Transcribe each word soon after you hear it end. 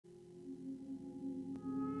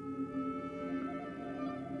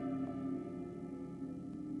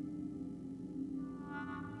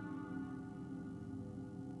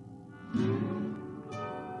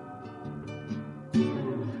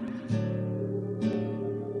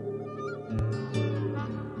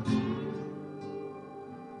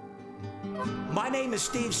name is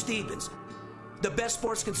Steve Stevens, the best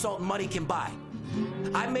sports consultant money can buy.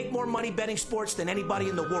 I make more money betting sports than anybody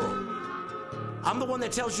in the world. I'm the one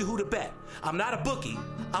that tells you who to bet. I'm not a bookie,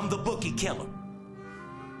 I'm the bookie killer.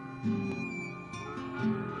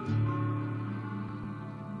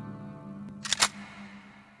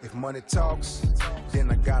 If money talks,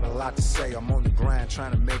 then I got a lot to say. I'm on the grind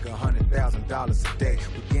trying to make $100,000 a day.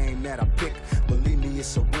 The game that I pick, believe me,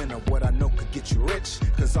 it's a winner. What I know could get you rich,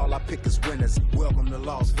 cause all I pick is winners. Welcome to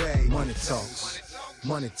Las Vegas. Money talks,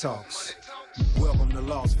 money talks. Welcome to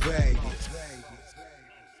Las Vegas.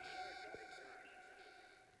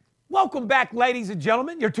 Welcome back, ladies and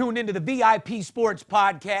gentlemen. You're tuned into the VIP Sports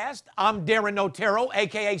Podcast. I'm Darren Otero,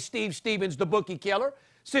 a.k.a. Steve Stevens, the bookie killer.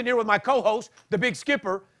 Sitting here with my co-host, the Big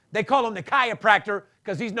Skipper. They call him the chiropractor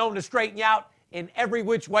because he's known to straighten you out in every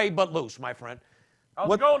which way but loose, my friend.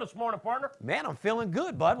 How's it going this morning, partner? Man, I'm feeling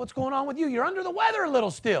good, bud. What's going on with you? You're under the weather a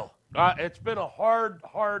little still. It's been a hard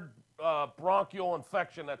bronchial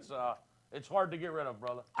infection it's hard to get rid of,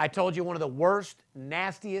 brother. I told you one of the worst,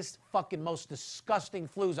 nastiest, fucking most disgusting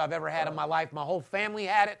flus I've ever had in my life. My whole family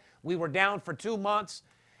had it. We were down for 2 months.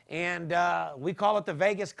 And we call it the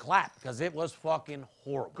Vegas clap because it was fucking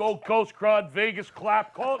horrible. Gold Coast crud, Vegas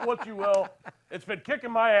clap, call it what you will. It's been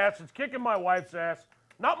kicking my ass. It's kicking my wife's ass.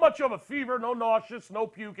 Not much of a fever, no nauseous, no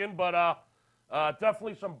puking, but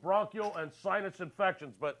definitely some bronchial and sinus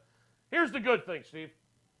infections. But here's the good thing, Steve.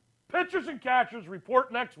 Pitchers and catchers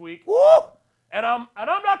report next week. Woo! And I'm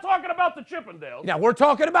not talking about the Chippendales. Yeah, we're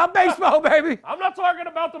talking about baseball, baby. I'm not talking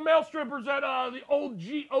about the male strippers at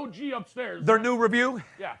the OG upstairs. Their new review?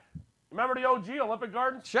 Yeah. Remember the OG, Olympic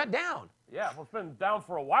Gardens? Shut down. Yeah, well, it's been down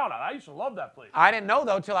for a while now. I used to love that place. I didn't know,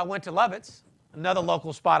 though, till I went to Lovitz, another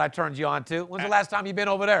local spot I turned you on to. When's the last time you've been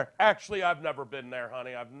over there? Actually, I've never been there,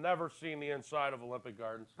 honey. I've never seen the inside of Olympic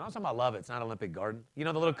Gardens. I was talking about Lovitz, not Olympic Garden. You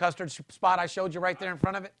know the little custard spot I showed you right there in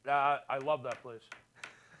front of it? I love that place.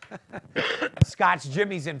 Scotch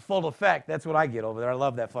Jimmy's in full effect. That's what I get over there. I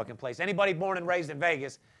love that fucking place. Anybody born and raised in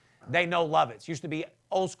Vegas, they know Lovitz. Used to be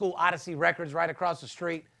old school Odyssey Records right across the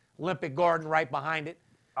street. Olympic Garden right behind it.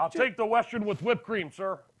 I'll take the Western with whipped cream,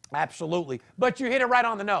 sir. Absolutely. But you hit it right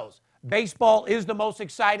on the nose. Baseball is the most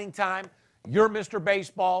exciting time. You're Mr.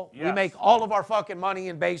 Baseball. Yes. We make all of our fucking money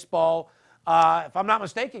in baseball. If I'm not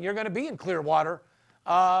mistaken, you're going to be in Clearwater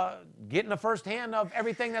getting the first hand of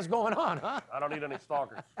everything that's going on, huh? I don't need any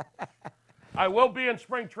stalkers. I will be in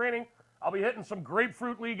spring training. I'll be hitting some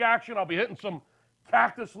Grapefruit League action. I'll be hitting some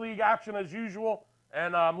Cactus League action as usual.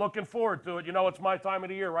 And I'm looking forward to it. You know, it's my time of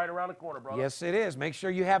the year right around the corner, brother. Yes, it is. Make sure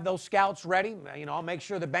you have those scouts ready. You know, I'll make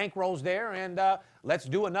sure the bankroll's there, and let's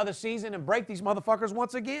do another season and break these motherfuckers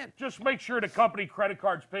once again. Just make sure the company credit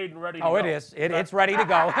card's paid and ready to go. Oh, it is. It's ready to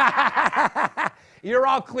go. You're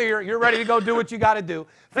all clear. You're ready to go do what you got to do.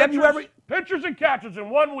 Pitchers and catchers in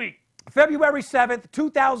 1 week. February 7th,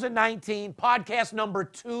 2019, podcast number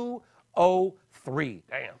 203.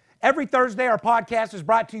 Damn. Every Thursday, our podcast is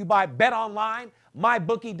brought to you by BetOnline,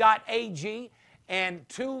 MyBookie.ag, and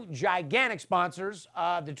two gigantic sponsors,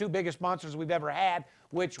 the two biggest sponsors we've ever had,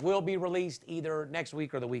 which will be released either next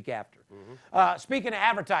week or the week after. Speaking of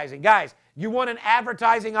advertising, guys, you want an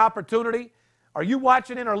advertising opportunity? Are you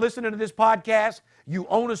watching it or listening to this podcast? You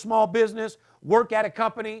own a small business, work at a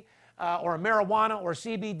company, or a marijuana or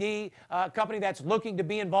CBD company that's looking to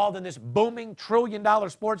be involved in this booming trillion-dollar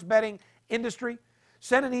sports betting industry?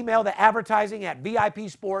 Send an email to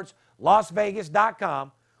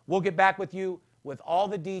advertising@VIPSportsLasVegas.com. We'll get back with you with all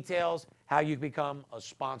the details, how you become a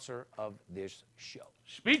sponsor of this show.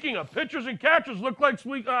 Speaking of pitchers and catchers, we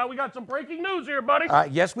got some breaking news here, buddy.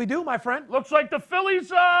 Yes, we do, my friend. Looks like the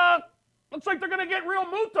Phillies, looks like they're going to get Real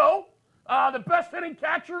Muto, the best hitting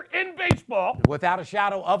catcher in baseball. Without a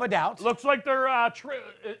shadow of a doubt. Looks like they're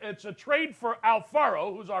it's a trade for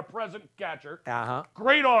Alfaro, who's our present catcher.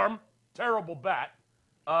 Great arm, terrible bat.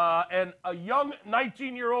 And a young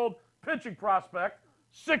 19-year-old pitching prospect,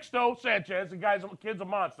 Sixto Sanchez. Kid's a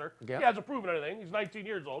monster. Yep. He hasn't proven anything. He's 19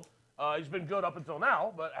 years old. He's been good up until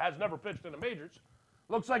now, but has never pitched in the majors.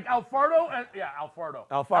 Looks like Alfaro and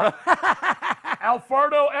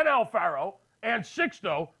Alfaro and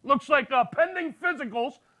Sixto. Looks like pending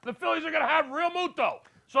physicals, the Phillies are going to have Real Muto.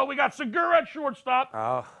 So we got Segura at shortstop,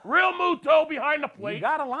 Real Muto behind the plate. You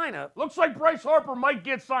got a lineup. Looks like Bryce Harper might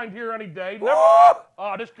get signed here any day.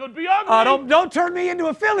 This could be ugly. Don't turn me into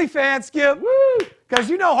a Philly fan, Skip. Because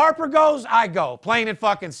you know Harper goes, I go. Plain and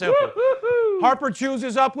fucking simple. Woo-hoo-hoo. Harper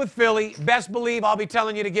chooses up with Philly. Best believe I'll be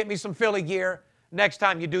telling you to get me some Philly gear next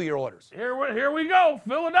time you do your orders. Here we go.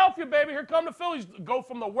 Philadelphia, baby. Here come the Phillies. Go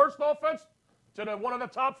from the worst offense to one of the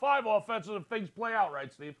top 5 offenses if things play out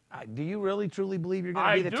right, Steve. Do you really, truly believe you're going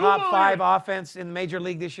to I be the do top believe 5 it. offense in the Major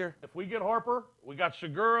League this year? If we get Harper, we got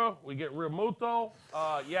Segura, we get Realmuto.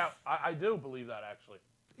 I do believe that, actually.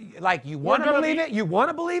 Like, you want to gonna believe be- it? You want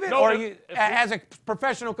to believe it? No, or if we- as a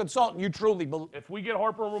professional consultant, you truly believe? If we get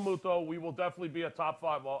Harper and Realmuto, we will definitely be a top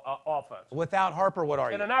 5 offense. Without Harper, what are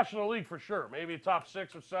In you? the National League, for sure. Maybe a top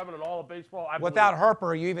 6 or 7 in all of baseball. Without Harper,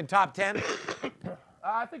 are you even top 10?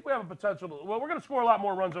 I think we have a potential. Well, we're going to score a lot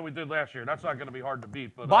more runs than we did last year. That's not going to be hard to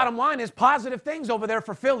beat. But Bottom line is positive things over there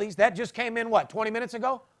for Phillies. That just came in, 20 minutes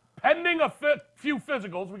ago? pending a few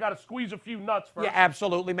physicals, we got to squeeze a few nuts first. Yeah,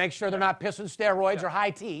 absolutely. Make sure they're not pissing steroids or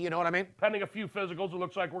high tea. You know what I mean? Pending a few physicals, it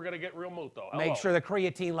looks like we're going to get Realmuto. Make sure the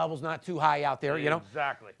creatine level's not too high out there, you know?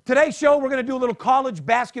 Exactly. Today's show, we're going to do a little college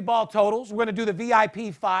basketball totals. We're going to do the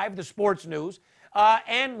VIP 5, the sports news.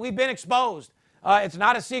 And we've been exposed. It's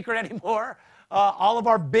not a secret anymore. All of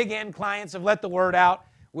our big end clients have let the word out.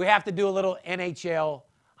 We have to do a little NHL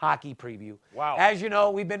hockey preview. Wow. As you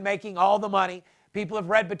know, we've been making all the money. People have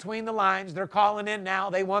read between the lines. They're calling in now.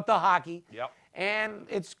 They want the hockey. Yep. And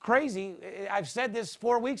it's crazy. I've said this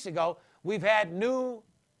 4 weeks ago. We've had new,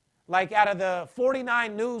 like out of the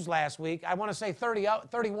 49 news last week, I want to say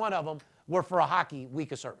 31 of them were for a hockey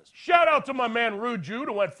week of service. Shout out to my man Rude Jude,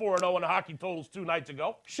 who went 4-0 in the hockey totals 2 nights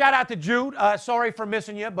ago. Shout out to Jude. Sorry for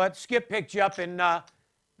missing you, but Skip picked you up and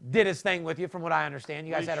did his thing with you, from what I understand.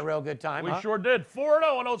 You guys had a real good time. We huh? sure did.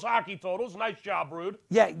 4-0 in those hockey totals. Nice job, Rude.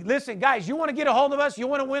 Yeah, listen, guys, you want to get a hold of us? You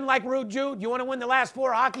want to win like Rude Jude? You want to win the last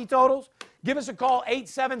 4 hockey totals? Give us a call,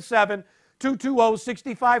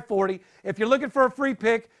 877-220-6540. If you're looking for a free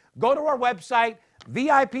pick, go to our website,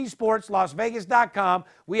 VIPSportsLasVegas.com.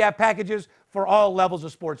 We have packages for all levels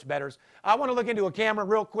of sports bettors. I want to look into a camera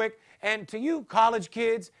real quick. And to you college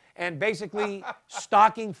kids and basically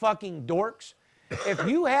stocking fucking dorks, if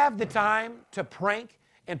you have the time to prank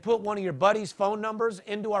and put one of your buddies' phone numbers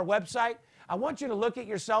into our website, I want you to look at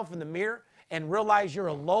yourself in the mirror and realize you're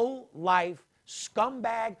a low-life,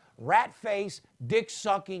 scumbag, rat-face,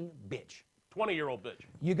 dick-sucking bitch. 20-year-old bitch.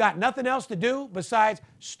 You got nothing else to do besides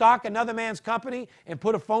stock another man's company and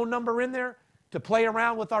put a phone number in there to play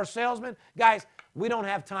around with our salesman? Guys, we don't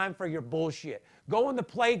have time for your bullshit. Go in the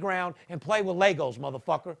playground and play with Legos,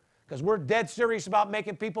 motherfucker, because we're dead serious about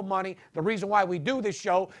making people money. The reason why we do this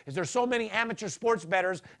show is there's so many amateur sports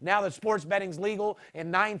bettors now that sports betting's legal in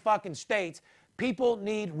 9 fucking states. People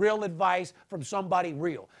need real advice from somebody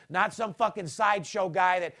real, not some fucking sideshow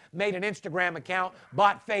guy that made an Instagram account,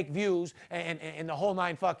 bought fake views, and the whole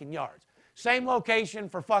 9 fucking yards. Same location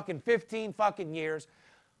for fucking 15 fucking years,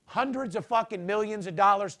 hundreds of fucking millions of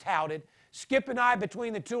dollars touted. Skip and I,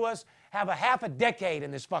 between the two of us, have a half a decade in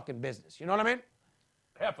this fucking business. You know what I mean?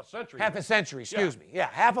 Half a century. Half a century, excuse me. Yeah,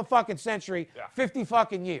 half a fucking century, Yeah. 50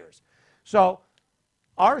 fucking years. So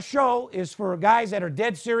our show is for guys that are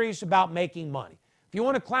dead serious about making money. If you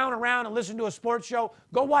want to clown around and listen to a sports show,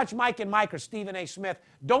 go watch Mike and Mike or Stephen A. Smith.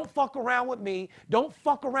 Don't fuck around with me. Don't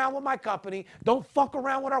fuck around with my company. Don't fuck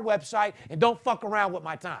around with our website. And don't fuck around with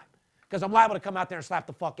my time. Because I'm liable to come out there and slap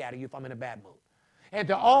the fuck out of you if I'm in a bad mood. And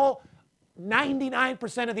to all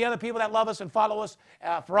 99% of the other people that love us and follow us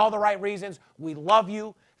for all the right reasons, we love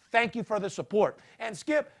you. Thank you for the support. And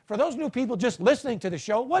Skip, for those new people just listening to the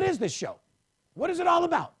show, what is this show? What is it all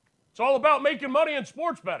about? It's all about making money in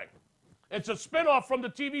sports betting. It's a spinoff from the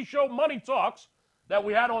TV show Money Talks that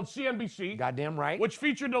we had on CNBC. Goddamn right. Which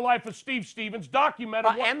featured the life of Steve Stevens,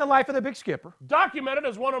 documented And the life of the big skipper. documented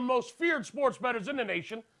as one of the most feared sports bettors in the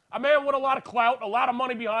nation. A man with a lot of clout, a lot of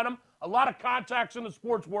money behind him, a lot of contacts in the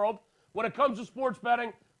sports world. When it comes to sports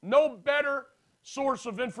betting, no better source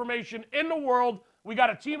of information in the world. We got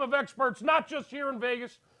a team of experts, not just here in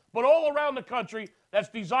Vegas, but all around the country, that's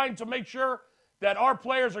designed to make sure that our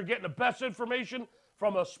players are getting the best information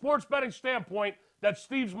from a sports betting standpoint that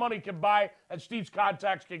Steve's money can buy and Steve's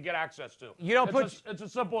contacts can get access to. You don't It's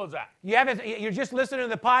as simple as that. You're just listening to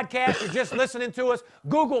the podcast. You're just listening to us.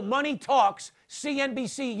 Google Money Talks,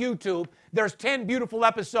 CNBC, YouTube. There's 10 beautiful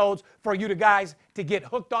episodes for you guys to get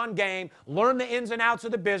hooked on game, learn the ins and outs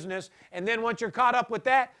of the business, and then once you're caught up with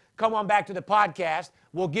that, come on back to the podcast.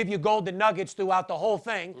 We'll give you golden nuggets throughout the whole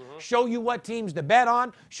thing, show you what teams to bet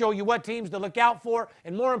on, show you what teams to look out for,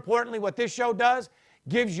 and more importantly, what this show does,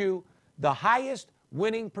 gives you the highest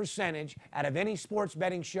winning percentage out of any sports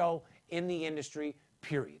betting show in the industry,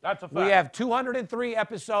 period. That's a fact. We have 203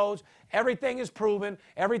 episodes. Everything is proven.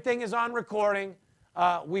 Everything is on recording.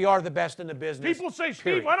 We are the best in the business. People say, Steve,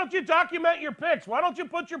 period. why don't you document your picks? Why don't you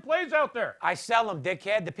put your plays out there? I sell them,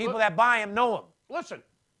 dickhead. The people that buy them know them. Listen,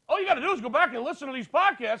 All you got to do is go back and listen to these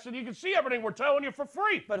podcasts, and you can see everything we're telling you for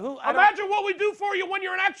free. But imagine what we do for you when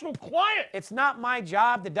you're an actual client. It's not my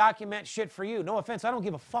job to document shit for you. No offense, I don't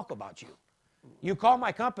give a fuck about you. You call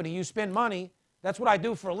my company, you spend money. That's what I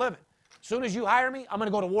do for a living. As soon as you hire me, I'm going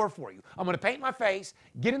to go to war for you. I'm going to paint my face,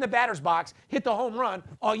 get in the batter's box, hit the home run.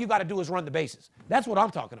 All you got to do is run the bases. That's what I'm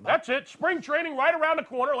talking about. That's it. Spring training right around the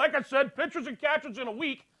corner. Like I said, pitchers and catchers in a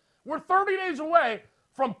week. We're 30 days away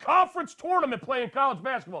from conference tournament play in college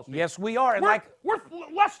basketball. Steve. Yes, we are. And we're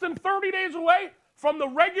less than 30 days away from the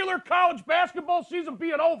regular college basketball season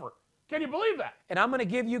being over. Can you believe that? And I'm going to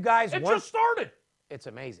give you guys It just started. It's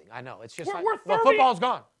amazing. I know. It's just football's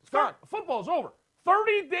gone. It's gone. Football's over.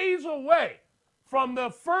 30 days away from the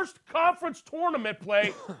first conference tournament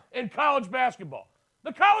play in college basketball.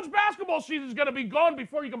 The college basketball season is going to be gone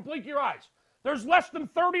before you can blink your eyes. There's less than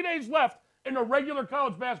 30 days left in the regular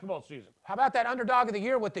college basketball season. How about that underdog of the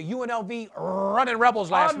year with the UNLV running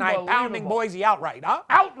Rebels last night, pounding Boise outright, huh?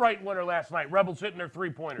 Outright winner last night. Rebels hitting their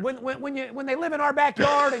three-pointers. When they live in our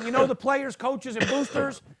backyard and you know the players, coaches, and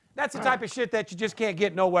boosters, that's the type of shit that you just can't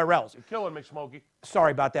get nowhere else. You're killing me, Smokey.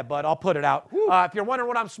 Sorry about that, bud. I'll put it out. If you're wondering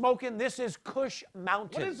what I'm smoking, this is Kush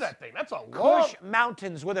Mountains. What is that thing? That's a long... Kush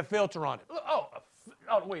Mountains with a filter on it.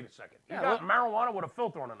 Oh, wait a second. You got marijuana with a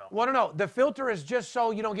filter on it now. Well, no. The filter is just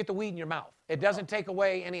so you don't get the weed in your mouth. It doesn't take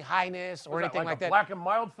away any highness or anything like that. Black and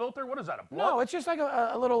mild filter? What is that, a blunt? No, it's just like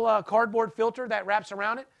a little cardboard filter that wraps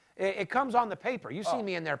around it. It comes on the paper. You see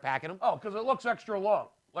me in there packing them. Oh, because it looks extra long,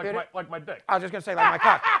 like my dick. I was just going to say like my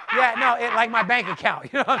cock. Yeah, no, like my bank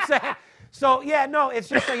account. You know what I'm saying? So, yeah, no, it's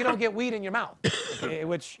just so you don't get weed in your mouth.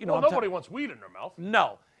 Which, you know. Well, nobody wants weed in their mouth.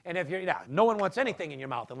 No. And if you're, no one wants anything in your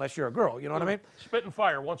mouth unless you're a girl. You know what I mean? Spit and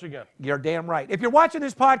fire once again. You're damn right. If you're watching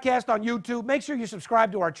this podcast on YouTube, make sure you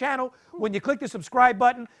subscribe to our channel. When you click the subscribe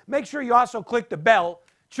button, make sure you also click the bell.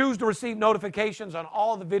 Choose to receive notifications on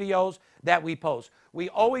all the videos that we post. We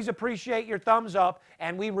always appreciate your thumbs up,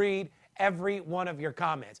 and we read every one of your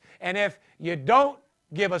comments. And if you don't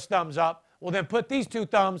give us thumbs up, well, then put these two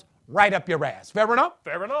thumbs right up your ass. Fair enough?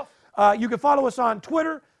 Fair enough. You can follow us on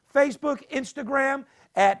Twitter, Facebook, Instagram,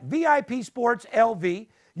 at VIP Sports LV.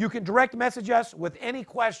 You can direct message us with any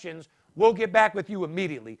questions. We'll get back with you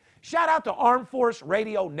immediately. Shout out to Armed Force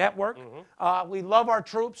Radio Network. We love our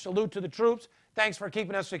troops. Salute to the troops. Thanks for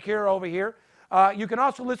keeping us secure over here. You can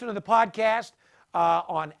also listen to the podcast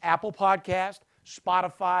on Apple Podcast,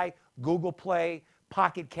 Spotify, Google Play,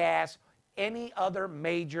 Pocket Cast, any other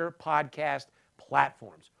major podcast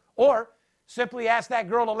platforms. Or simply ask that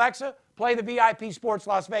girl Alexa, play the VIP Sports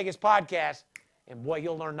Las Vegas podcast, and boy,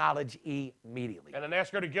 you'll learn knowledge immediately. And then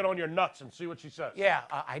ask her to get on your nuts and see what she says. Yeah,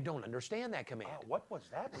 I don't understand that command. What was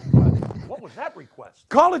that request? What was that request?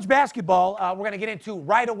 College basketball, we're going to get into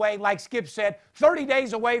right away. Like Skip said, 30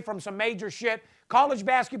 days away from some major shit. College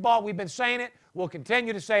basketball, we've been saying it. We'll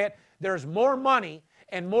continue to say it. There's more money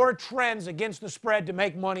and more trends against the spread to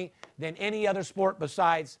make money than any other sport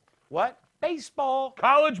besides, what? Baseball.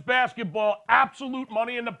 College basketball, absolute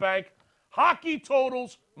money in the bank. Hockey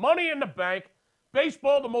totals, money in the bank.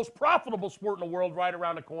 Baseball, the most profitable sport in the world, right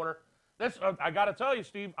around the corner. This, I got to tell you,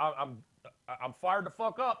 Steve, I'm fired the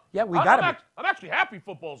fuck up. Yeah, we got to. I'm actually happy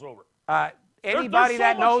football's over. Anybody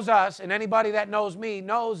that knows us and anybody that knows me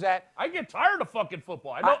knows that I get tired of fucking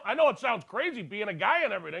football. I know it sounds crazy being a guy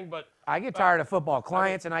and everything, but I get tired of football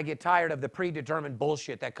clients and I get tired of the predetermined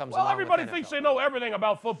bullshit that comes along. Well, everybody with thinks NFL. they know everything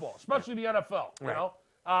about football, especially the NFL. You know,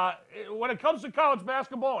 when it comes to college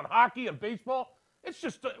basketball and hockey and baseball, it's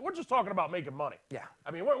just we're just talking about making money. Yeah.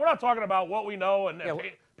 I mean, we're not talking about what we know and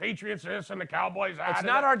Patriots this and the Cowboys that. It's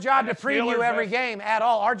not our job to preview every this. game at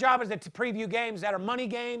all. Our job is to preview games that are money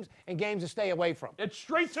games and games to stay away from. It's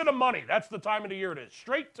straight to the money. That's the time of the year it is.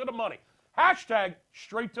 Straight to the money. Hashtag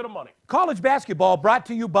straight to the money. College basketball brought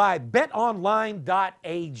to you by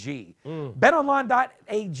BetOnline.ag.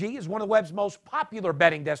 BetOnline.ag is one of the web's most popular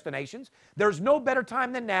betting destinations. There's no better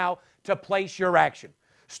time than now to place your action.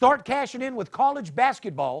 Start cashing in with college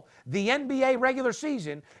basketball, the NBA regular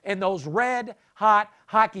season, and those red-hot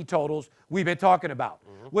hockey totals we've been talking about.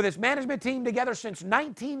 With its management team together since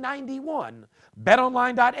 1991,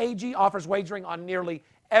 BetOnline.ag offers wagering on nearly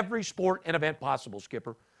every sport and event possible,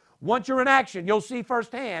 Skipper. Once you're in action, you'll see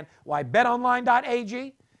firsthand why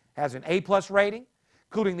BetOnline.ag has an A-plus rating,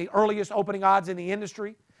 including the earliest opening odds in the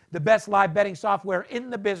industry, the best live betting software in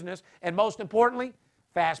the business, and most importantly,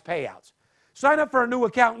 fast payouts. Sign up for a new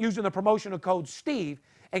account using the promotional code STEVE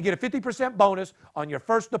and get a 50% bonus on your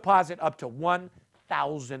first deposit up to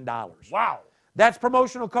 $1,000. Wow. That's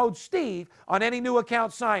promotional code STEVE on any new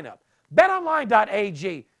account sign up.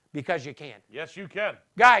 BetOnline.ag, because you can. Yes, you can.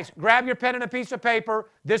 Guys, grab your pen and a piece of paper.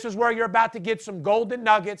 This is where you're about to get some golden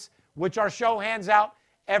nuggets, which our show hands out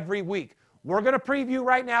every week. We're going to preview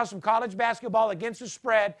right now some college basketball against the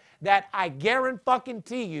spread that I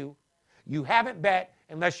guarantee you haven't bet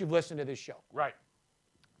unless you've listened to this show. Right.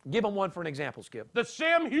 Give them one for an example, Skip. The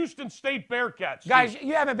Sam Houston State Bearcats. Guys,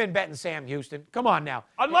 you haven't been betting Sam Houston. Come on now.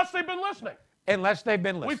 Unless they've been listening. Unless they've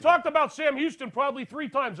been listening. We've talked about Sam Houston probably 3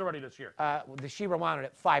 times already this year. She rewound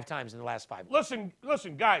it 5 times in the last 5 weeks.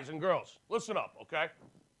 Listen, guys and girls, listen up, okay?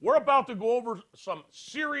 We're about to go over some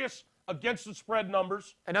serious against the spread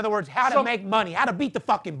numbers. In other words, how to make money, how to beat the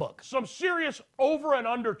fucking book. Some serious over and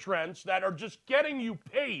under trends that are just getting you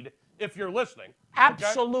paid if you're listening.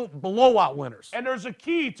 Absolute blowout winners. And there's a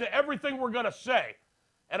key to everything we're going to say.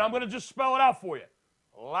 And I'm going to just spell it out for you.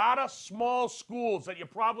 A lot of small schools that you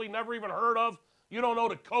probably never even heard of. You don't know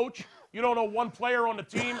the coach. You don't know one player on the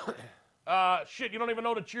team. You don't even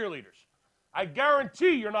know the cheerleaders. I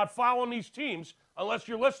guarantee you're not following these teams unless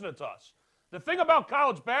you're listening to us. The thing about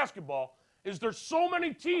college basketball is there's so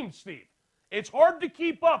many teams, Steve. It's hard to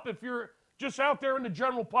keep up if you're just out there in the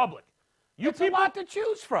general public. It's a lot to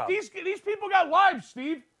choose from. These people got lives,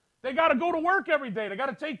 Steve. They got to go to work every day. They got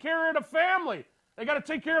to take care of the family. They got to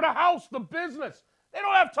take care of the house, the business. They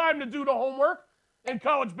don't have time to do the homework in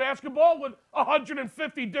college basketball with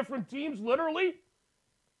 150 different teams, literally.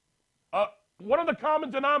 One of the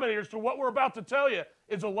common denominators to what we're about to tell you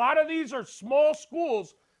is a lot of these are small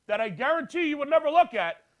schools that I guarantee you would never look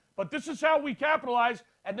at, but this is how we capitalize,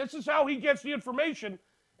 and this is how he gets the information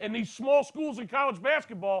in these small schools in college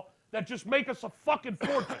basketball that just make us a fucking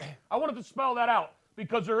fortune. I wanted to spell that out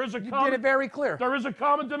because there is a You did it very clear. There is a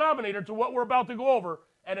common denominator to what we're about to go over,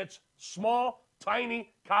 and it's small,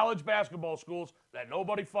 tiny college basketball schools that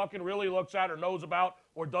nobody fucking really looks at or knows about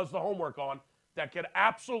or does the homework on that can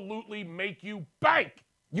absolutely make you bank.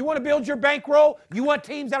 You want to build your bankroll? You want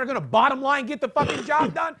teams that are going to bottom line get the fucking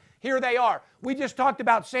job done? Here they are. We just talked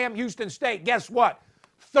about Sam Houston State. Guess what?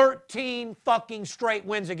 13 fucking straight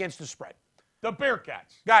wins against the spread. The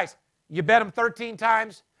Bearcats. Guys, you bet them 13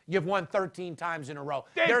 times, you've won 13 times in a row.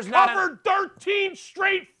 They've covered 13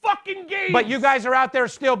 straight fucking games. But you guys are out there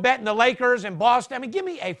still betting the Lakers and Boston. I mean, give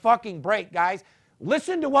me a fucking break, guys.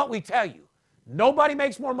 Listen to what we tell you. Nobody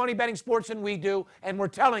makes more money betting sports than we do, and we're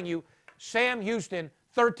telling you, Sam Houston,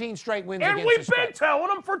 13 straight wins against the spread. And we've been telling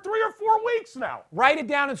them for 3 or 4 weeks now. Write it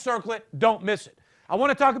down and circle it. Don't miss it. I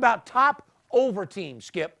want to talk about top over teams,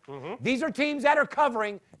 Skip. These are teams that are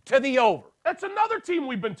covering to the over. That's another team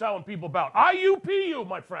we've been telling people about. IUPU,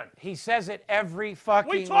 my friend. He says it every fucking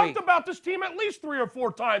week. We talked about this team at least 3 or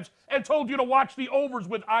 4 times and told you to watch the overs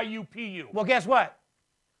with IUPU. Well, guess what?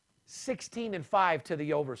 16-5 to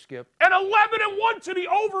the over, Skip. And 11-1 to the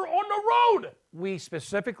over on the road. We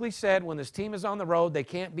specifically said when this team is on the road, they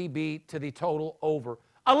can't be beat to the total over.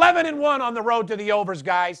 11-1 on the road to the overs,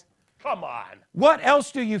 guys. Come on. What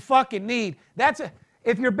else do you fucking need?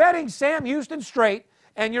 If you're betting Sam Houston straight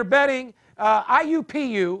and you're betting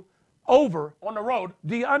IUPU over on the road,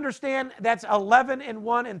 do you understand that's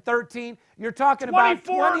 11-1 and 13? You're talking about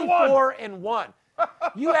 24-1.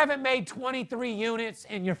 You haven't made 23 units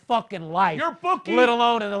in your fucking life, your bookie, let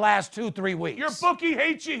alone in the last 2-3 weeks. Your bookie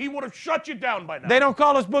hates you. He would have shut you down by now. They don't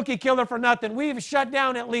call us bookie killer for nothing. We've shut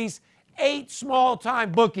down at least 8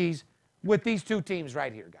 small-time bookies with these 2 teams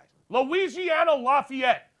right here, guys. Louisiana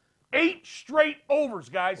Lafayette, 8 straight overs,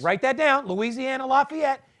 guys. Write that down. Louisiana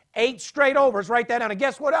Lafayette, 8 straight overs. Write that down. And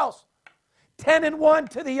guess what else? 10-1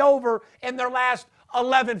 to the over in their last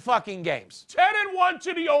 11 fucking games. 10-1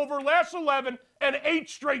 to the over, last 11, and 8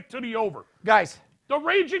 straight to the over. Guys. The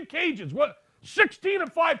Raging Cajuns,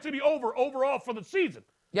 16-5 to the over overall for the season.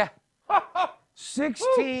 Yeah.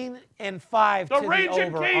 16-5 to the over. The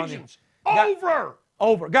Raging Cajuns, over.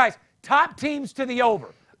 Over. Guys, top teams to the over.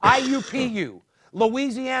 IUPU,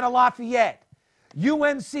 Louisiana Lafayette,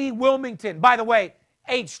 UNC Wilmington. By the way,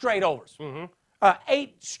 8 straight overs.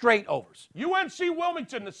 8 straight overs. UNC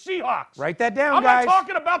Wilmington, the Seahawks. Write that down, I'm guys. not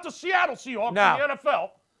talking about the Seattle Seahawks in the NFL.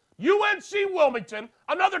 UNC Wilmington,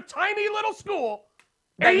 another tiny little school.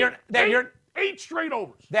 8 straight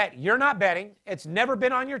overs. That you're not betting. It's never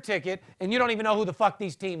been on your ticket, and you don't even know who the fuck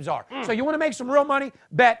these teams are. So you want to make some real money?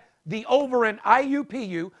 Bet the over in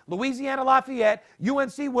IUPU, Louisiana Lafayette,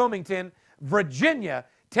 UNC Wilmington, Virginia,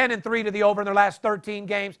 10-3 to the over in their last 13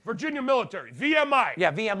 games. Virginia Military, VMI.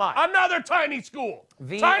 Yeah, VMI. Another tiny school.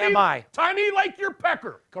 VMI. Tiny like your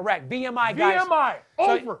pecker. Correct. VMI, guys. VMI,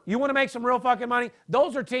 over. So you want to make some real fucking money?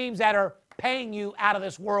 Those are teams that are paying you out of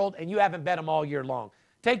this world, and you haven't bet them all year long.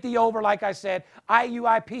 Take the over, like I said.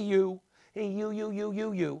 IUPU,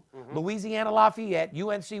 Louisiana Lafayette,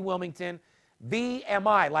 UNC Wilmington,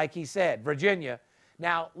 VMI, like he said, Virginia.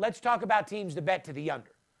 Now, let's talk about teams to bet to the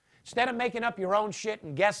under. Instead of making up your own shit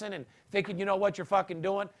and guessing and thinking you know what you're fucking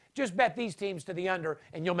doing, just bet these teams to the under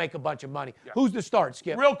and you'll make a bunch of money. Yeah. Who's the start,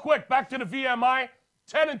 Skip? Real quick, back to the VMI.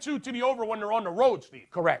 10-2 to the over when they're on the road, Steve.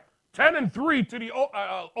 Correct. 10-3 to the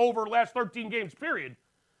over last 13 games, period.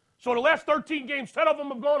 So the last 13 games, 10 of them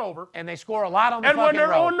have gone over. And they score a lot on the fucking road. And when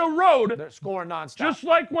they're on the road, they're scoring nonstop. Just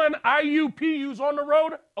like when IUPU's on the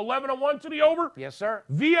road, 11-1 to the over. Yes, sir.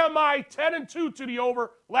 VMI 10-2 to the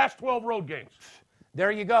over, last 12 road games.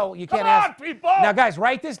 There you go. You can't Come on, people. Now, guys,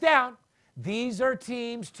 write this down. These are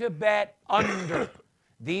teams to bet under.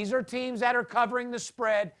 These are teams that are covering the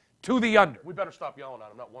spread to the under. We better stop yelling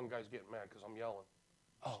at him. Not one guy's getting mad because I'm yelling.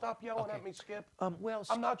 Stop yelling at me, Skip. Well,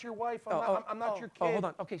 I'm not your wife. I'm not your kid. Oh, hold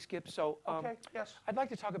on. Okay, Skip. So, okay, yes. I'd like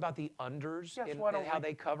to talk about the unders yes, and how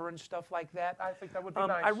they cover and stuff like that. I think that would be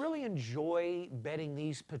nice. I really enjoy betting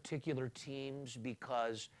these particular teams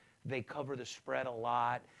because they cover the spread a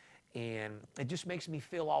lot, and it just makes me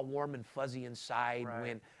feel all warm and fuzzy inside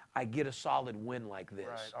when I get a solid win like this.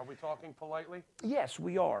 Right. Are we talking politely? Yes,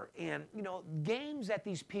 we are. And, you know, games that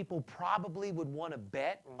these people probably would want to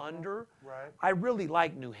bet under, I really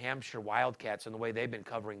like New Hampshire Wildcats and the way they've been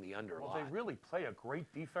covering the under a lot. Well, they really play a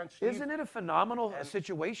great defense, Steve. Isn't it a phenomenal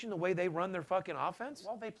situation, the way they run their fucking offense?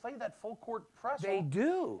 Well, they play that full court press. They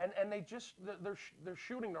do. And they just, they're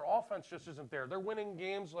shooting, their offense just isn't there. They're winning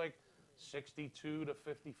games like 62 to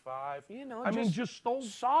 55. You know, I mean, just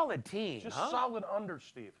solid team. Just solid under,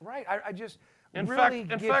 Steve. Right. I just really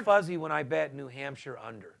get fuzzy when I bet New Hampshire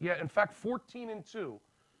under. Yeah, in fact, 14-2,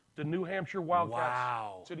 the New Hampshire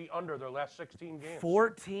Wildcats to the under their last 16 games.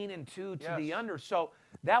 14-2 to the under. So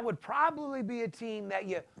that would probably be a team that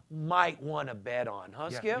you might want to bet on,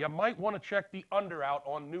 huh, Skip? You might want to check the under out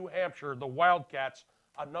on New Hampshire, the Wildcats,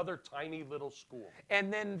 another tiny little school.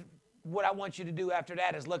 And then what I want you to do after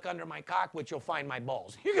that is look under my cock, which you'll find my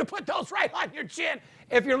balls. You can put those right on your chin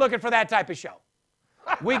if you're looking for that type of show.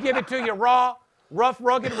 We give it to you raw, rough,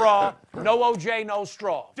 rugged, raw, no OJ, no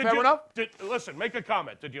straw. Fair enough? Listen, make a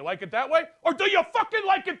comment. Did you like it that way? Or do you fucking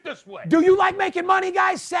like it this way? Do you like making money,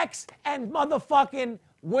 guys? Sex and motherfucking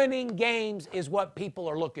winning games is what people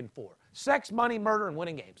are looking for. Sex, money, murder, and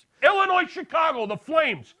winning games. Illinois, Chicago, the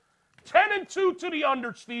Flames, 10-2 to the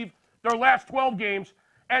under, Steve, their last 12 games.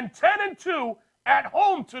 And 10-2 at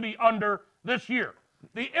home to the under this year.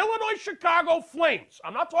 The Illinois-Chicago Flames,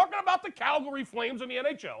 I'm not talking about the Calgary Flames in the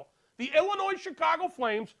NHL. The Illinois-Chicago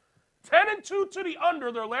Flames, 10-2 to the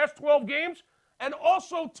under their last 12 games, and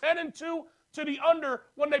also 10-2 to the under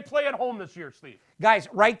when they play at home this year, Steve. Guys,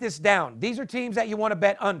 write this down. These are teams that you want to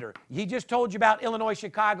bet under. He just told you about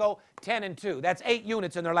Illinois-Chicago, 10-2. That's 8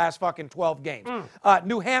 units in their last fucking 12 games.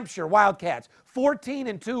 New Hampshire Wildcats,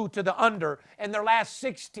 14-2 to the under in their last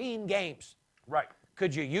 16 games. Right.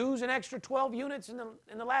 Could you use an extra 12 units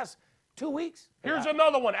in the last 2 weeks? Here's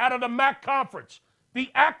another one out of the MAC Conference. The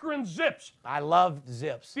Akron Zips. I love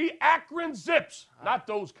Zips. The Akron Zips. Not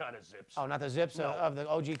those kind of zips. Oh, not the Zips of the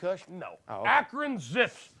OG Kush? No. Oh, okay. Akron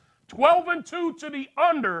Zips. 12-2 to the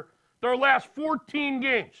under their last 14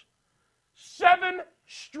 games. 7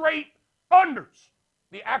 straight unders.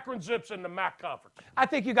 The Akron Zips in the MAC Conference. I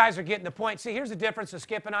think you guys are getting the point. See, here's the difference of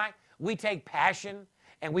Skip and I. We take passion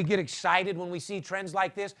and we get excited when we see trends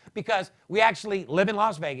like this because we actually live in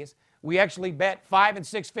Las Vegas. We actually bet 5 and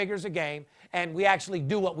 6 figures a game, and we actually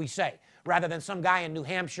do what we say, rather than some guy in New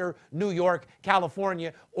Hampshire, New York,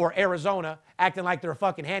 California, or Arizona acting like they're a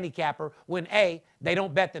fucking handicapper when A, they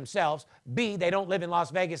don't bet themselves, B, they don't live in Las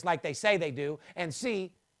Vegas like they say they do, and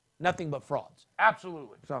C, nothing but frauds.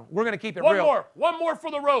 Absolutely. So we're going to keep it real. One more for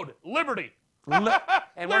the road. Liberty.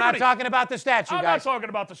 And we're not talking about the statue, I'm guys. not talking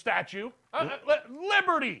about the statue.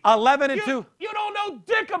 Liberty. 11-2. You don't know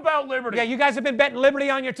dick about Liberty. Yeah, you guys have been betting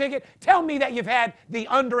Liberty on your ticket. Tell me that you've had the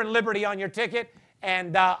under in Liberty on your ticket,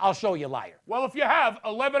 and I'll show you, liar. Well, if you have,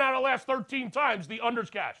 11 out of the last 13 times, the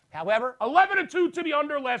under's cashed. However, 11-2 to the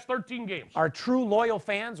under last 13 games. Our true loyal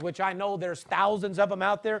fans, which I know there's thousands of them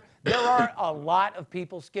out there, there are a lot of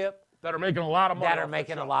people, Skip, that are making a lot of money. That are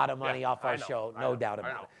making a lot of money off our show, no doubt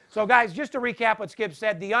about it. So, guys, just to recap what Skip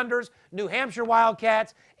said, the unders, New Hampshire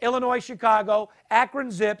Wildcats, Illinois Chicago,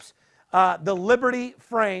 Akron Zips, the Liberty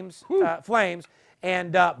Flames,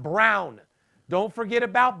 and Brown. Don't forget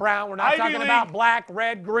about Brown. We're not talking about black,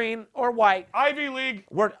 red, green, or white. Ivy League.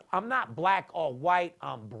 I'm not black or white.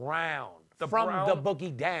 I'm brown. The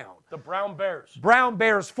boogie down. The Brown Bears. Brown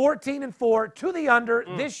Bears, 14-4 to the under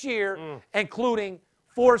this year, including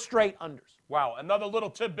 4 straight unders. Wow, another little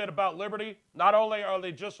tidbit about Liberty. Not only are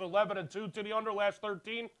they just 11-2 to the under last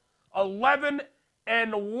 13,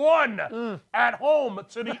 11-1 at home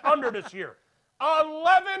to the under this year.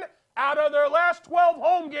 11 out of their last 12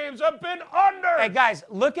 home games have been under. Hey, guys,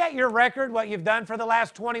 look at your record, what you've done for the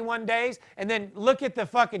last 21 days, and then look at the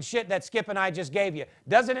fucking shit that Skip and I just gave you.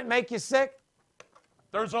 Doesn't it make you sick?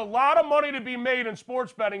 There's a lot of money to be made in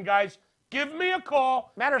sports betting, guys. Give me a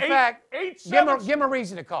call. Matter of fact, give him a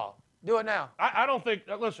reason to call. Do it now. I don't think,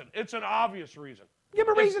 listen, it's an obvious reason. Give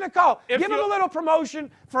him a reason to call. Give him a little promotion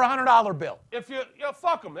for a $100 bill. If you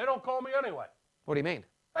fuck them. They don't call me anyway. What do you mean?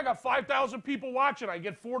 I got 5,000 people watching. I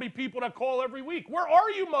get 40 people that call every week. Where are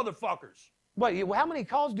you, motherfuckers? What? How many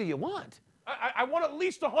calls do you want? I want at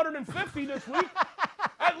least 150 this week.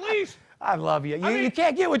 At least. I love you. You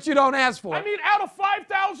can't get what you don't ask for. I mean, out of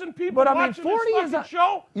 5,000 people watching 40 this fucking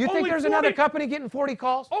show, you think there's another company getting 40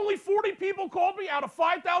 calls? Only 40 people called me out of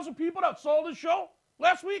 5,000 people that saw this show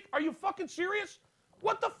last week? Are you fucking serious?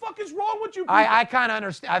 What the fuck is wrong with you people? I kind of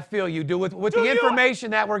understand. I feel you do. With the information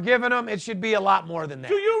that we're giving them, it should be a lot more than that.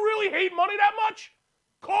 Do you really hate money that much?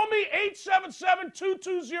 Call me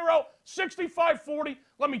 877-220-6540.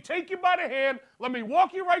 Let me take you by the hand. Let me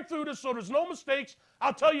walk you right through this so there's no mistakes.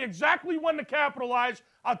 I'll tell you exactly when to capitalize.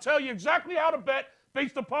 I'll tell you exactly how to bet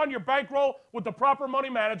based upon your bankroll with the proper money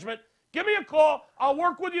management. Give me a call. I'll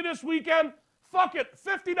work with you this weekend. Fuck it,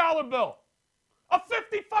 $50 bill. A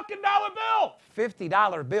 $50 fucking bill.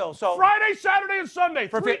 $50 bill. So Friday, Saturday, and Sunday.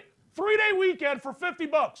 Three-day weekend for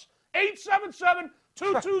 $50.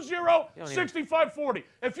 877-220-6540.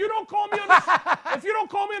 If you don't call me on this,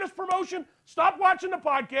 this promotion, stop watching the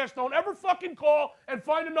podcast. Don't ever fucking call and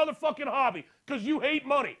find another fucking hobby because you hate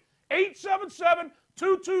money.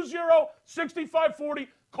 877-220-6540.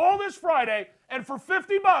 Call this Friday, and for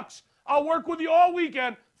 $50, I'll work with you all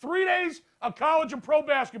weekend. 3 days of college and pro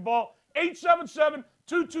basketball.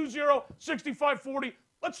 877-220-6540.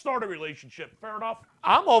 Let's start a relationship. Fair enough?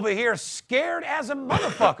 I'm over here scared as a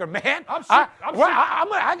motherfucker, man. I'm sick.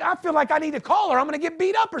 I feel like I need to call her. I'm going to get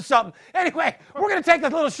beat up or something. Anyway, we're going to take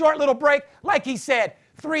a short little break. Like he said,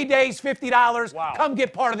 3 days, $50. Wow. Come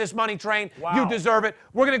get part of this money train. Wow. You deserve it.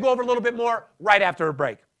 We're going to go over a little bit more right after a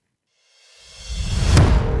break.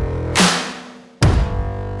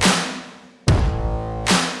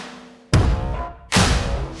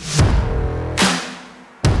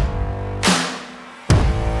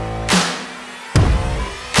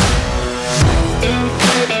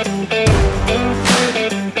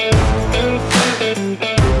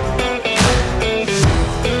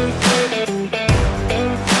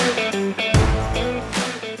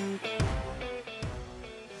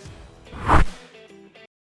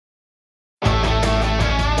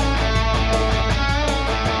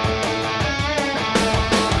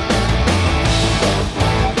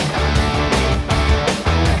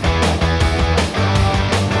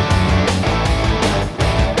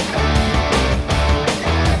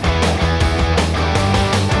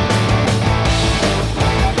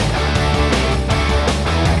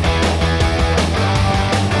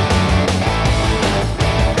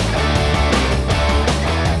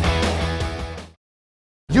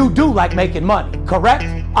 You do like making money, correct?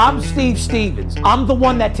 I'm Steve Stevens. I'm the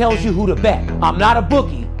one that tells you who to bet. I'm not a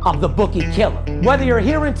bookie. I'm the bookie killer. Whether you're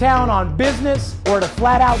here in town on business or to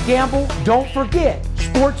flat out gamble, don't forget,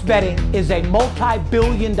 sports betting is a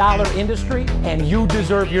multi-billion-dollar industry and you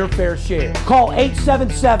deserve your fair share. Call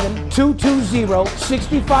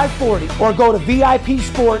 877-220-6540 or go to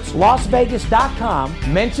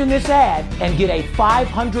VIPSportsLasVegas.com, mention this ad, and get a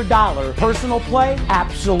 $500 personal play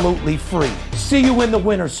absolutely free. See you in the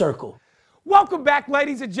winner's circle. Welcome back,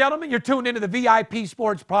 ladies and gentlemen. You're tuned into the VIP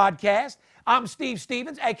Sports Podcast. I'm Steve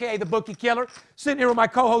Stevens, a.k.a. the Bookie Killer, sitting here with my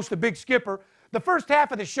co-host, the Big Skipper. The first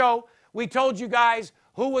half of the show, we told you guys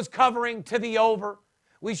who was covering to the over.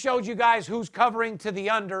 We showed you guys who's covering to the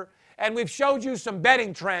under. And we've showed you some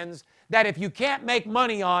betting trends that if you can't make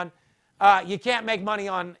money on, you can't make money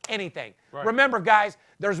on anything. Right. Remember, guys,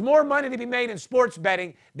 there's more money to be made in sports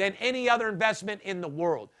betting than any other investment in the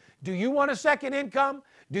world. Do you want a second income?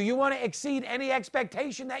 Do you want to exceed any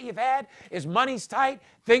expectation that you've had? Is money's tight,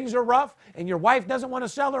 things are rough, and your wife doesn't want to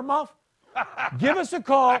sell her muff? Give us a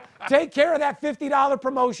call. Take care of that $50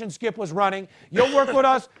 promotion Skip was running. You'll work with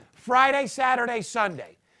us Friday, Saturday,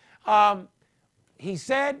 Sunday. He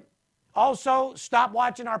said, also, stop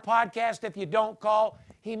watching our podcast if you don't call.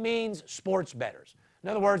 He means sports bettors. In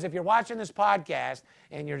other words, if you're watching this podcast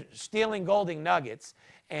and you're stealing golden nuggets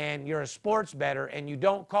and you're a sports bettor and you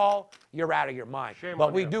don't call, you're out of your mind.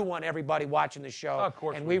 But we do want everybody watching the show. Of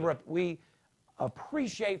course and we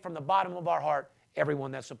appreciate from the bottom of our heart everyone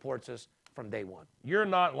that supports us from day one. You're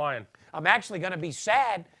not lying. I'm actually going to be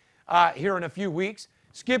sad here in a few weeks.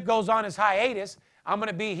 Skip goes on his hiatus. I'm going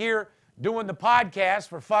to be here doing the podcast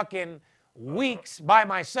for fucking weeks by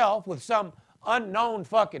myself with some unknown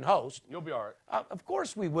fucking host. You'll be all right. Of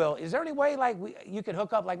course we will. Is there any way like you could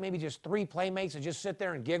hook up like maybe just 3 playmates and just sit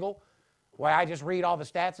there and giggle while I just read all the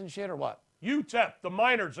stats and shit or what? UTEP, the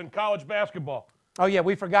Miners in college basketball. Oh, yeah,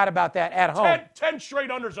 we forgot about that at home. 10 straight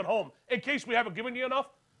unders at home. In case we haven't given you enough,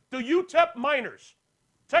 the UTEP Miners,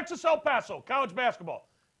 Texas El Paso, college basketball,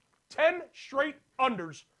 10 straight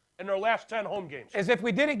unders in their last 10 home games. As if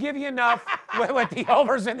we didn't give you enough with the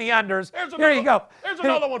overs and the unders. Here you go. There's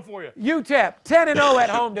another one for you. UTEP, 10-0 at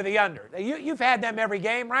home to the under. You've had them every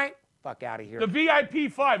game, right? Fuck out of here. The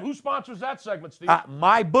VIP 5. Who sponsors that segment, Steve?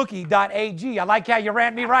 MyBookie.ag. I like how you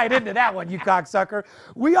ran me right into that one, you cocksucker.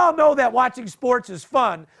 We all know that watching sports is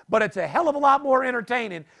fun, but it's a hell of a lot more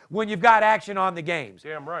entertaining when you've got action on the games.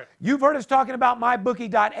 Damn right. You've heard us talking about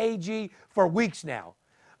MyBookie.ag for weeks now.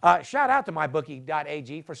 Shout out to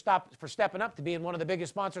MyBookie.ag for stepping up to being one of the biggest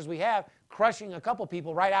sponsors we have, crushing a couple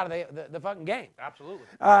people right out of the fucking game. Absolutely.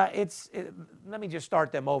 Let me just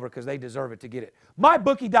start them over because they deserve it to get it.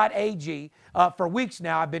 MyBookie.ag, for weeks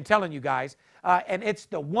now, I've been telling you guys, and it's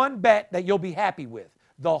the one bet that you'll be happy with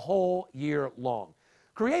the whole year long.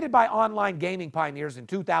 Created by online gaming pioneers in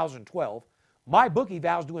 2012, MyBookie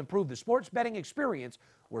vows to improve the sports betting experience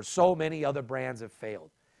where so many other brands have failed.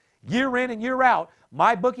 Year in and year out,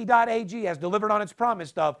 MyBookie.ag has delivered on its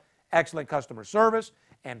promise of excellent customer service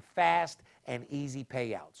and fast and easy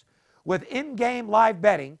payouts. With in-game live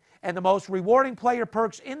betting and the most rewarding player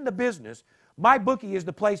perks in the business, MyBookie is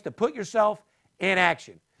the place to put yourself in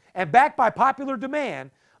action. And backed by popular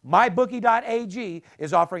demand, MyBookie.ag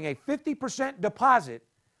is offering a 50% deposit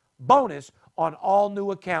bonus on all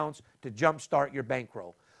new accounts to jumpstart your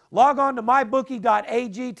bankroll. Log on to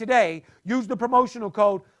MyBookie.ag today. Use the promotional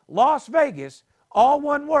code Las Vegas, all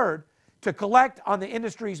one word, to collect on the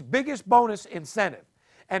industry's biggest bonus incentive.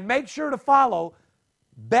 And make sure to follow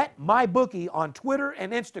Bet MyBookie on Twitter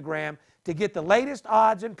and Instagram to get the latest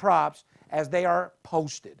odds and props as they are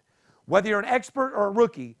posted. Whether you're an expert or a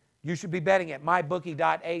rookie, you should be betting at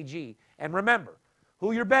MyBookie.ag. And remember,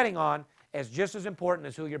 who you're betting on is just as important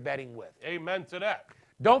as who you're betting with. Amen to that.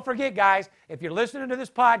 Don't forget, guys, if you're listening to this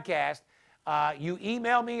podcast, you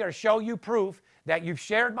email me or show you proof that you've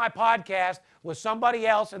shared my podcast with somebody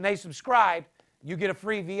else and they subscribed, you get a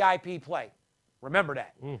free VIP play. Remember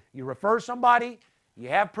that. You refer somebody, you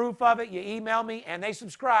have proof of it, you email me, and they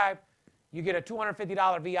subscribe, you get a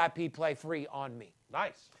 $250 VIP play free on me.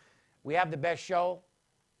 Nice. We have the best show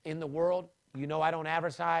in the world. You know I don't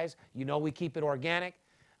advertise. You know we keep it organic.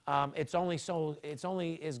 It's only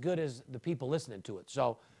as good as the people listening to it.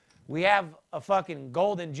 So we have a fucking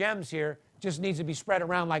golden gems here. Just needs to be spread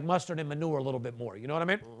around like mustard and manure a little bit more. You know what I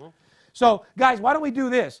mean? Mm-hmm. So, guys, why don't we do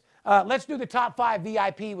this? Let's do the top 5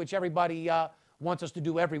 VIP, which everybody wants us to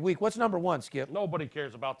do every week. What's number 1, Skip? Nobody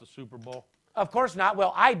cares about the Super Bowl. Of course not.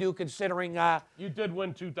 Well, I do, considering you did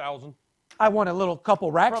win 2,000. I won a little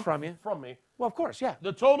couple racks from you. From me. Well, of course, yeah.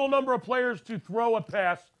 The total number of players to throw a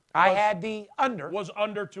pass I had the under. Was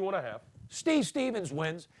under 2.5. Steve Stevens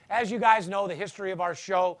wins. As you guys know, the history of our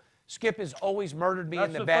show, Skip has always murdered me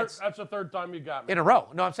in the bets. That's the third time you got me. In a row.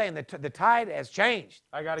 No, I'm saying the tide has changed.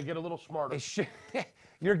 I got to get a little smarter.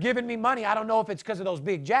 You're giving me money. I don't know if it's because of those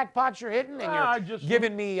big jackpots you're hitting, and you're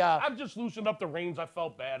giving me. I've just loosened up the reins. I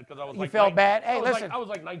felt bad because I was You felt bad? Hey, listen. I was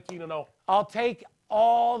like 19-0. I'll take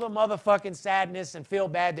all the motherfucking sadness and feel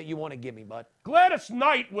bad that you want to give me, bud. Gladys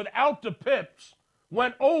Knight without the pips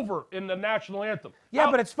went over in the national anthem. Yeah,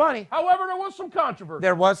 but it's funny. However, there was some controversy.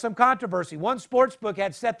 There was some controversy. One sportsbook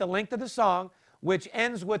had set the length of the song, which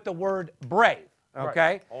ends with the word brave.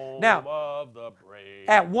 Okay? Right. Now, of the brave.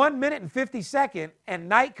 At 1 minute and 50 seconds, and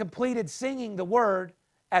Knight completed singing the word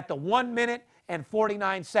at the 1 minute and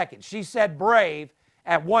 49 seconds. She said brave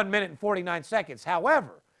at 1 minute and 49 seconds.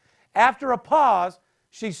 However, after a pause,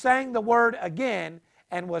 she sang the word again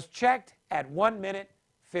and was checked at 1 minute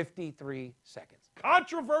 53 seconds.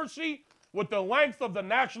 Controversy with the length of the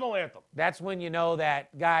national anthem. That's when you know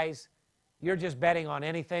that, guys, you're just betting on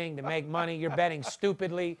anything to make money. You're betting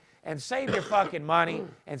stupidly. And save your fucking money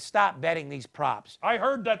and stop betting these props. I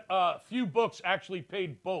heard that a few books actually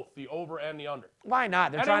paid both the over and the under. Why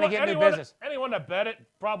not? They're trying to get new business. Anyone that bet it,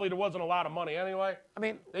 probably there wasn't a lot of money anyway. I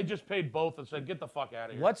mean, they just paid both and said, get the fuck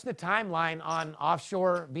out of here. What's the timeline on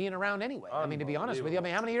offshore being around anyway? I mean, to be honest with you,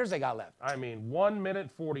 how many years they got left? I mean, 1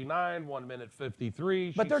 minute 49, 1 minute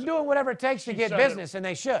 53. But they're doing whatever it takes to get business, and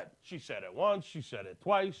they should. She said it once, she said it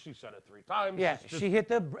twice, she said it 3 times. Yeah, she hit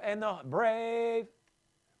the brave.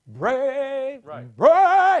 Right.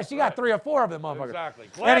 Brave. She got 3 or 4 of them, motherfuckers. Exactly.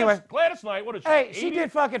 Gladys Knight, what is she? Hey, she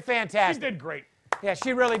did fucking fantastic. She did great. Yeah,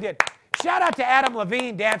 she really did. Shout out to Adam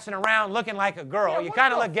Levine dancing around looking like a girl. Yeah, you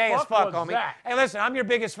kind of look gay as fuck, homie. That? Hey, listen, I'm your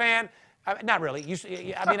biggest fan. Not really.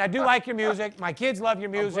 I mean, I do like your music. My kids love your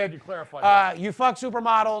music. I'm glad you clarified that. You fuck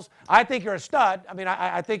supermodels. I think you're a stud. I mean,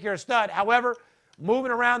 I think you're a stud. However,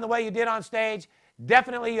 moving around the way you did on stage,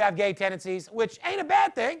 definitely you have gay tendencies, which ain't a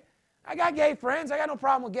bad thing. I got gay friends. I got no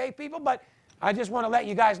problem with gay people, but I just want to let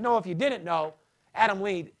you guys know, if you didn't know, Adam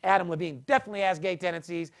Levine definitely has gay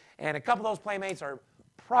tendencies, and a couple of those playmates are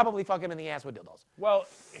probably fucking him in the ass with dildos. Well,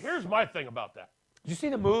 here's my thing about that. Did you see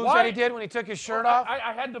the moves that he did when he took his shirt off?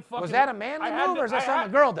 I had to fucking... Was that a manly move, or is that something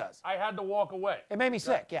a girl does? I had to walk away. It made me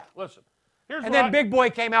sick, yeah. Listen, here's And then Big Boy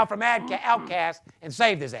came out from Outcast and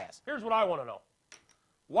saved his ass. Here's what I want to know.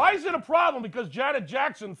 Why is it a problem because Janet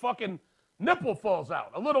Jackson fucking nipple falls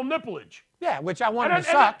out? A little nipplage. Yeah, which I wanted to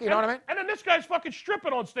suck, you know what I mean? And then this guy's fucking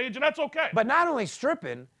stripping on stage, and that's okay. But not only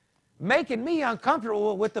stripping, making me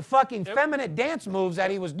uncomfortable with the fucking feminine dance moves that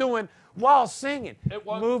he was doing while singing.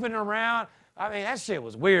 Moving around. I mean, that shit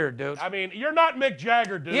was weird, dude. I mean, you're not Mick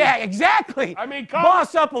Jagger, dude. Yeah, exactly. I mean,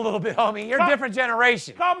 boss up a little bit, homie. You're a different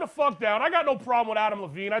generation. Calm the fuck down. I got no problem with Adam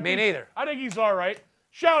Levine. Me neither. I think he's all right.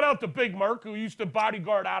 Shout out to Big Merc, who used to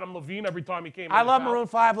bodyguard Adam Levine every time he came in. I love Maroon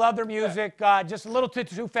 5, love their music. Just a little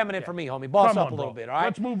too feminine for me, homie. Boss up a little bit, all right?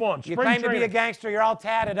 Let's move on. You claim to be a gangster. You're all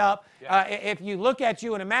tatted up. If you look at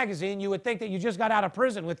you in a magazine, you would think that you just got out of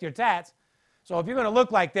prison with your tats. So if you're going to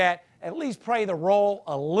look like that, at least play the role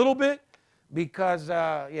a little bit because,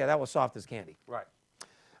 yeah, that was soft as candy. Right.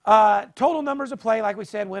 Total numbers of play, like we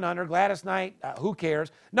said, went under. Gladys Knight, who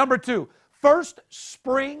cares? Number 2. First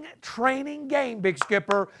spring training game, Big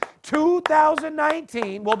Skipper,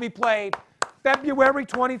 2019 will be played February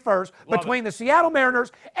 21st between the Seattle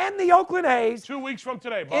Mariners and the Oakland A's. 2 weeks from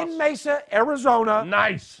today, boss. In Mesa, Arizona.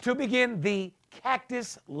 Nice. To begin the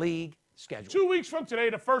Cactus League schedule. 2 weeks from today,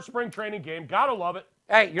 the first spring training game. Gotta love it.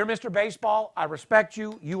 Hey, you're Mr. Baseball. I respect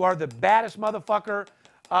you. You are the baddest motherfucker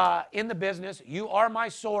in the business. You are my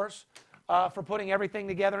source for putting everything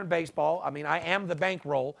together in baseball. I mean, I am the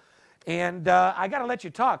bankroll. And I got to let you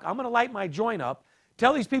talk. I'm going to light my joint up.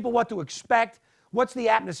 Tell these people what to expect. What's the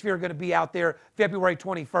atmosphere going to be out there February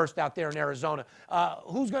 21st out there in Arizona?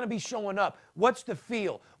 Who's going to be showing up? What's the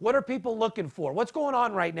feel? What are people looking for? What's going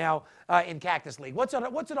on right now in Cactus League? What's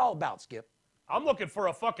it all about, Skip? I'm looking for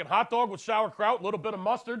a fucking hot dog with sauerkraut, a little bit of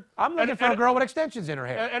mustard. I'm looking for a girl with extensions in her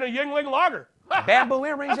hair. And a Yingling lager. Bamboo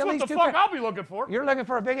earrings, That's at least what the 2 fuck I'll be looking for. You're looking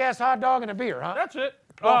for a big-ass hot dog and a beer, huh? That's it.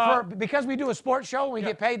 Well, because we do a sports show and we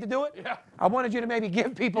get paid to do it, Yeah. I wanted you to maybe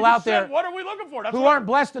give people You out said, there what are we looking for? That's who what- aren't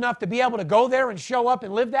blessed enough to be able to go there and show up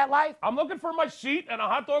and live that life. I'm looking for my seat and a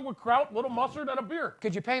hot dog with kraut, little mustard, and a beer.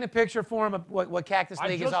 Could you paint a picture for him of what Cactus I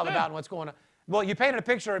League is just all did. about and what's going on? Well, you painted a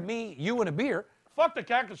picture of me, you, and a beer. Fuck the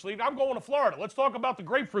Cactus League. I'm going to Florida. Let's talk about the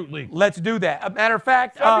Grapefruit League. Let's do that. A matter of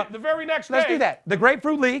fact, The very next day. let's do that. The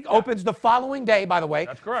Grapefruit League opens the following day, by the way.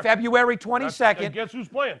 That's correct. February And 22nd. guess who's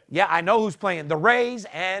playing? Yeah, I know who's playing. The Rays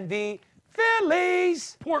and the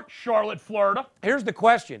Phillies. Port Charlotte, Florida. Here's the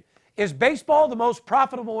question. Is baseball the most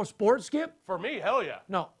profitable sport, Skip? For me, hell yeah.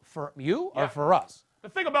 No, for you Yeah. or for us? The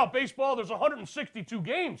thing about baseball, there's 162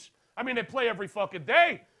 games. I mean, they play every fucking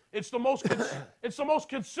day. It's the most it's the most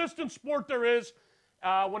consistent sport there is.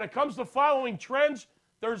 When it comes to following trends,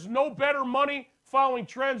 there's no better money following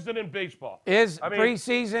trends than in baseball. Is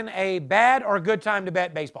preseason a bad or good time to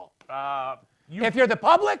bet baseball? If you're the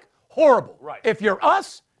public, horrible. Right. If you're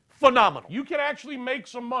us, phenomenal. You can actually make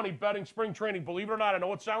some money betting spring training, believe it or not. I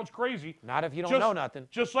know it sounds crazy. Not if you don't know nothing.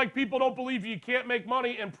 Just like people don't believe you can't make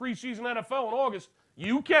money in preseason NFL in August.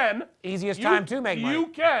 You can. Easiest time to make money. You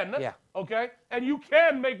can. Yeah. Okay? And you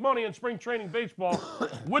can make money in spring training baseball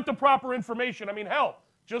with the proper information. I mean, hell,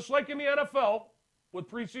 just like in the NFL with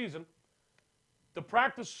preseason, the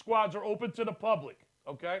practice squads are open to the public.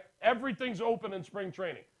 Okay? Everything's open in spring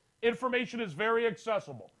training. Information is very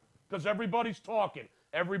accessible because everybody's talking.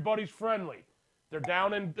 Everybody's friendly. They're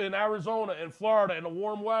down in Arizona, in Florida, in the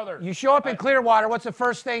warm weather. You show up in Clearwater, what's the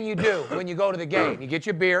first thing you do when you go to the game? You get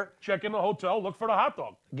your beer, Check in the hotel, look for the hot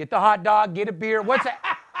dog. get the hot dog, get a beer.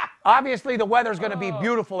 Obviously, the weather's going to be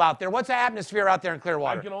beautiful out there. What's the atmosphere out there in I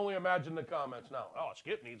Clearwater? can only imagine the comments now. Oh,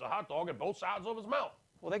 Skip needs a hot dog at both sides of his mouth.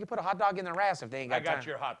 Well, they could put a hot dog in their ass if they ain't got I got time.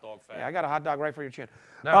 your hot dog, fan. Yeah, I got a hot dog right for your chin.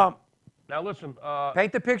 Now listen,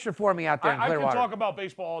 Paint the picture for me out there in I can Clearwater. talk about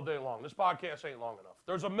baseball all day long. This podcast ain't long enough.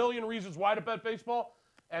 There's a million reasons why to bet baseball,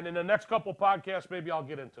 and in the next couple podcasts, maybe I'll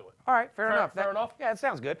get into it. All right, fair enough. Fair enough? Yeah, it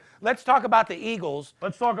sounds good. Let's talk about the Eagles.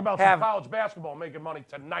 Let's talk about some college basketball making money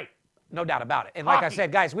tonight. No doubt about it. And like I Hockey.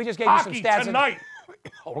 said, guys, we just gave you some Hockey stats. tonight.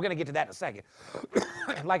 We're going to get to that in a second.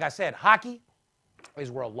 And like I said, hockey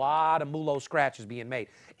is where a lot of Mulo scratch is being made.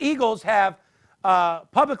 Eagles have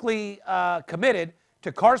publicly committed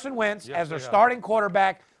to Carson Wentz as their starting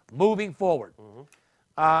quarterback moving forward.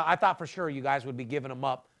 I thought for sure you guys would be giving him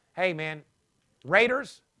up. Hey, man,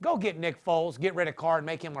 Raiders, go get Nick Foles, get rid of Carr, and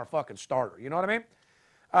make him our fucking starter. You know what I mean?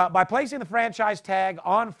 By placing the franchise tag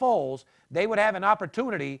on Foles, they would have an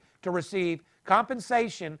opportunity to receive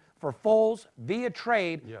compensation for Foles via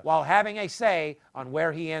trade while having a say on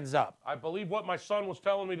where he ends up. I believe what my son was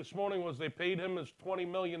telling me this morning was they paid him his $20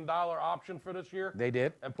 million option for this year. They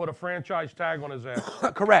did. And put a franchise tag on his ass.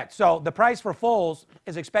 Correct. So the price for Foles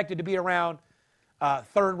is expected to be around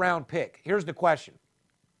third-round pick. Here's the question,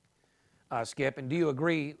 Skip, and do you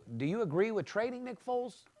agree with trading Nick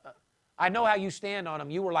Foles? I know how you stand on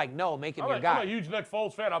him. You were like, no, make him your guy. I'm a huge Nick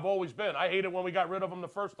Foles fan. I've always been. I hated when we got rid of him the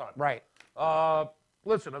first time. Right.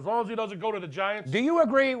 Listen, as long as he doesn't go to the Giants. Do you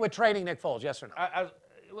agree with trading Nick Foles, yes or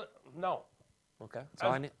no? No. Okay, that's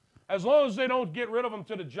all I need. As long as they don't get rid of him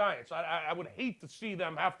to the Giants, I would hate to see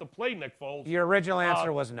them have to play Nick Foles. Your original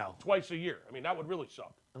answer was no. Twice a year. I mean, that would really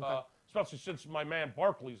suck. Okay. Especially since my man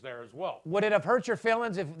Barkley's there as well. Would it have hurt your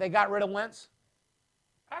feelings if they got rid of Wentz?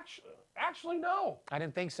 Actually, no. I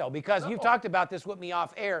didn't think so, because you've talked about this with me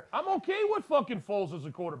off air. I'm okay with fucking Foles as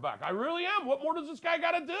a quarterback. I really am. What more does this guy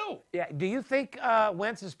got to do? Yeah. Do you think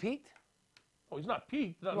Wentz is peaked? Oh, he's not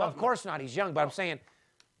peaked. Well, of course not. He's young, but I'm saying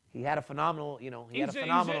he had a phenomenal,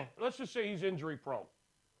 let's just say he's injury prone.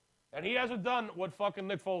 And he hasn't done what fucking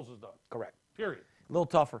Nick Foles has done. Correct. Period. A little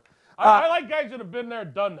tougher. I like guys that have been there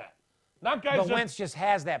and done that. Not guys but that, Wentz just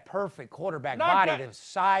has that perfect quarterback body, the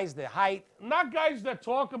size, the height. Not guys that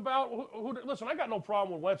talk about listen, I got no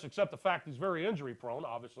problem with Wentz except the fact he's very injury prone,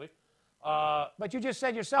 obviously. But you just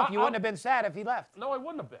said yourself you wouldn't have been sad if he left. No, I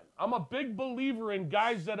wouldn't have been. I'm a big believer in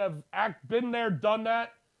guys that have been there, done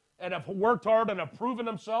that, and have worked hard and have proven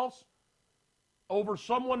themselves over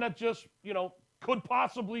someone that just, could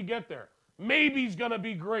possibly get there. Maybe he's going to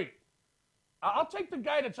be great. I'll take the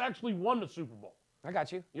guy that's actually won the Super Bowl. I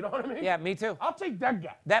got you. You know what I mean? Yeah, me too. I'll take that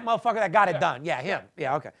guy. That motherfucker that got it done. Yeah, him.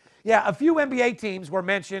 Yeah, okay. Yeah, a few NBA teams were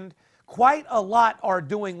mentioned. Quite a lot are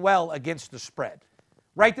doing well against the spread.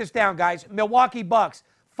 Write this down, guys. Milwaukee Bucks,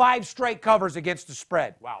 5 straight covers against the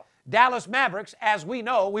spread. Wow. Dallas Mavericks, as we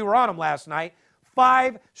know, we were on them last night,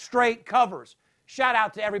 5 straight covers. Shout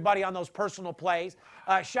out to everybody on those personal plays.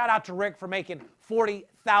 Shout out to Rick for making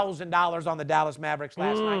 $40,000 on the Dallas Mavericks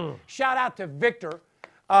last night. Shout out to Victor,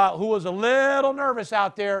 who was a little nervous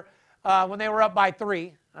out there when they were up by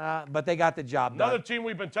 3, but they got the job done. Another team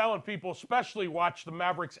we've been telling people, especially watch the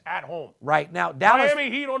Mavericks at home. Right. Now, Dallas,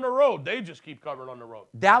 Miami Heat on the road. They just keep covering on the road.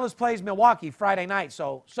 Dallas plays Milwaukee Friday night,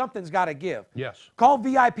 so something's got to give. Yes. Call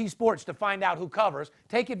VIP Sports to find out who covers.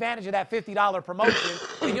 Take advantage of that $50 promotion,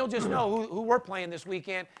 and you'll just know who we're playing this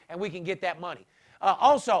weekend, and we can get that money.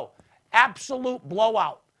 Also, Absolute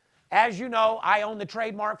Blowout. As you know, I own the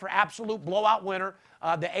trademark for Absolute Blowout Winter,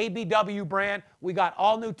 the ABW brand. We got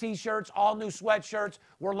all new T-shirts, all new sweatshirts.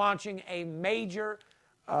 We're launching a major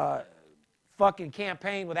fucking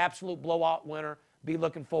campaign with Absolute Blowout Winter. Be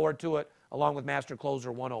looking forward to it, along with Master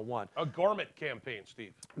Closer 101. A garment campaign,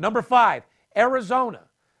 Steve. Number 5, Arizona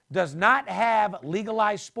does not have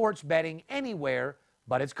legalized sports betting anywhere,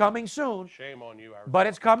 but it's coming soon. Shame on you, Arizona. But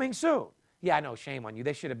it's coming soon. Yeah, I know, shame on you.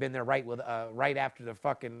 They should have been there right after the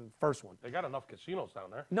fucking first one. They got enough casinos down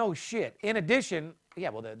there. No shit. In addition,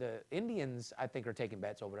 the Indians, I think, are taking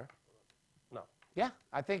bets over there. No. Yeah,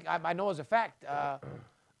 I think, I know as a fact,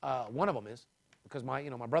 one of them is, because my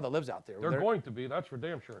brother lives out there. They're going to be, that's for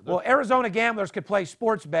damn sure. Well, Arizona gamblers could play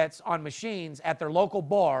sports bets on machines at their local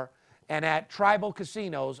bar and at tribal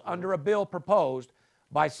casinos under a bill proposed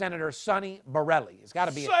by Senator Sonny Borelli. It's got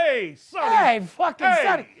to be Sonny. Hey, fucking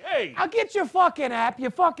Sonny. Hey. I'll get your fucking app. You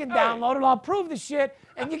fucking download it. I'll prove the shit,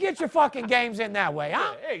 and you get your fucking games in that way,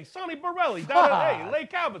 huh? Hey, Sonny Borelli down at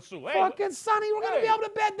Lake Havasu. Hey, fucking Sonny, we're going to be able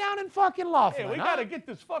to bet down in fucking Laughlin, we got to get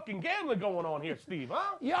this fucking gambling going on here, Steve,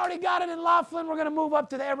 huh? You already got it in Laughlin. We're going to move up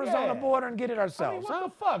to the Arizona border and get it ourselves, what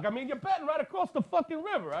the fuck? I mean, you're betting right across the fucking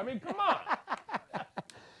river. I mean, come on.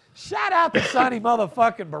 Shout out to Sonny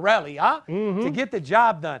motherfucking Borelli, huh? To get the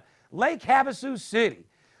job done. Lake Havasu City.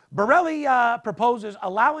 Borelli proposes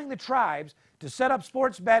allowing the tribes to set up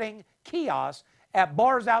sports betting kiosks at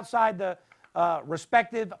bars outside the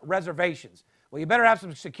respective reservations. Well, you better have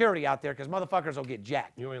some security out there because motherfuckers will get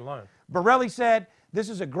jacked. You ain't lying. Borelli said, this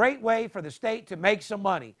is a great way for the state to make some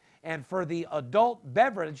money and for the adult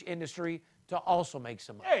beverage industry to also make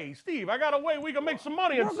some money. Hey, Steve, I got a way we can make some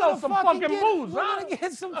money and sell some fucking booze, We're huh? going to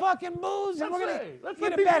get some fucking booze and we're going Let's to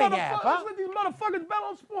get let a these betting app, huh? Let's let these motherfuckers bet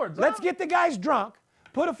on sports, Let's huh? get the guys drunk,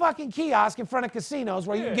 put a fucking kiosk in front of casinos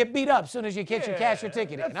where you can get beat up as soon as you cash your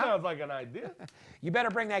ticket in. That sounds like an idea. You better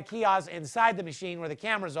bring that kiosk inside the machine where the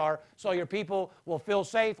cameras are so your people will feel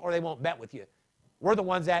safe or they won't bet with you. We're the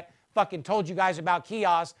ones that fucking told you guys about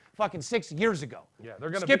kiosks fucking 6 years ago. Yeah, they're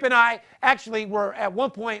gonna Skip and I actually were at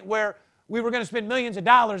one point where we were going to spend millions of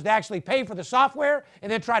dollars to actually pay for the software and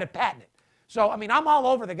then try to patent it. So, I mean, I'm all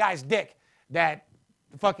over the guy's dick that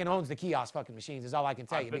fucking owns the kiosk fucking machines is all I can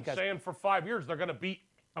tell you. I've been because saying for 5 years they're going to be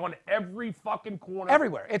on every fucking corner.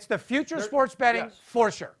 everywhere. It's the future of sports betting for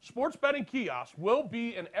sure. Sports betting kiosks will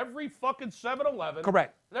be in every fucking 7-Eleven.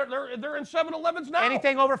 Correct. They're in 7-Elevens now.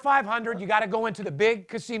 Anything over 500, you got to go into the big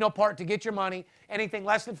casino part to get your money. Anything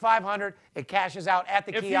less than 500, it cashes out at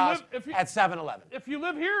the kiosk at 7-Eleven. If you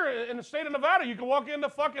live here in the state of Nevada, you can walk into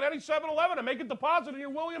fucking any 7-Eleven and make a deposit in your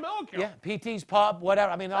William Hill account. Yeah, PT's Pub,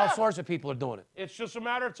 whatever. I mean, all sorts of people are doing it. It's just a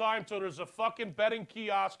matter of time till there's a fucking betting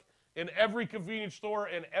kiosk in every convenience store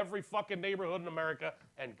in every fucking neighborhood in America,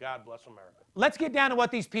 and God bless America. Let's get down to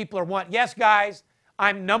what these people are wanting. Yes, guys,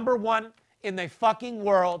 I'm number one in the fucking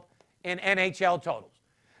world in NHL totals.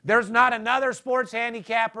 There's not another sports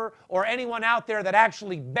handicapper or anyone out there that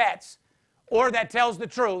actually bets or that tells the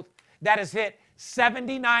truth that has hit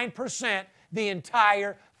 79% the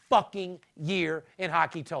entire fucking year in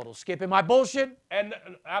hockey totals. Skipping my bullshit? And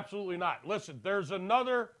absolutely not. Listen, there's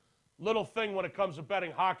another little thing when it comes to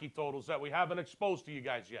betting hockey totals that we haven't exposed to you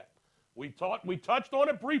guys yet. We touched on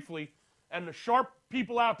it briefly, and the sharp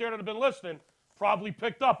people out there that have been listening probably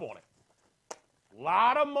picked up on it. A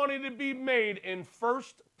lot of money to be made in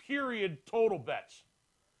first period total bets.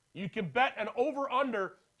 You can bet an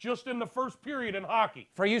over-under just in the first period in hockey.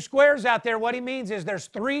 For you squares out there, what he means is there's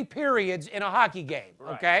 3 periods in a hockey game,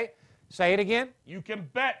 okay? Say it again. You can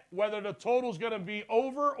bet whether the total's going to be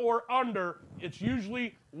over or under. It's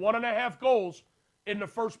usually 1.5 goals in the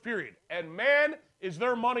first period. And man, is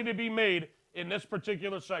there money to be made in this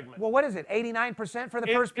particular segment. Well, what is it, 89% for the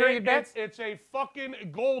first period bets? It's a fucking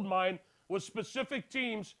gold mine with specific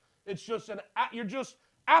teams. It's just you're just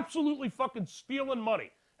absolutely fucking stealing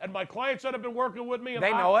money. And my clients that have been working with me,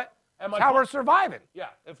 they know it. And That's how we're surviving. Yeah,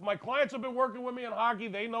 if my clients have been working with me in hockey,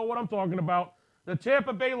 they know what I'm talking about. The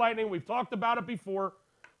Tampa Bay Lightning, we've talked about it before.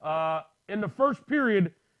 In the first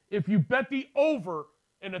period, if you bet the over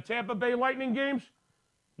in the Tampa Bay Lightning games,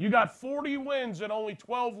 you got 40 wins and only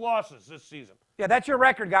 12 losses this season. Yeah, that's your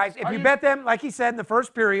record, guys. If you bet them, like he said, in the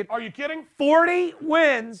first period. Are you kidding? 40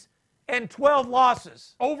 wins and 12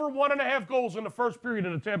 losses. Over 1.5 goals in the first period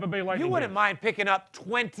in the Tampa Bay Lightning You wouldn't games. mind picking up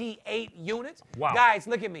 28 units? Wow. Guys,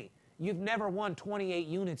 look at me. You've never won 28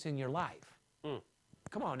 units in your life.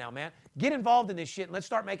 Come on now, man. Get involved in this shit and let's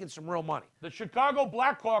start making some real money. The Chicago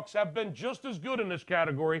Blackhawks have been just as good in this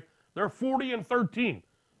category. They're 40-13.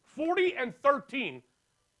 40-13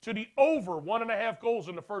 to the over 1.5 goals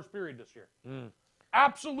in the first period this year.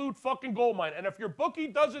 Absolute fucking gold mine. And if your bookie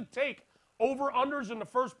doesn't take over-unders in the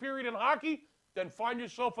first period in hockey, then find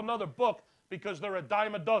yourself another book because they're a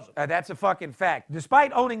dime a dozen. That's a fucking fact.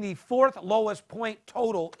 Despite owning the 4th lowest point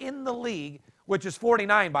total in the league, which is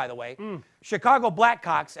 49, by the way, Chicago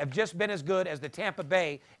Blackhawks have just been as good as the Tampa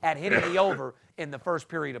Bay at hitting the over in the first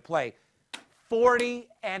period of play.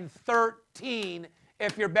 40-13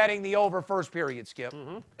 if you're betting the over first period, Skip.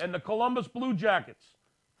 And the Columbus Blue Jackets,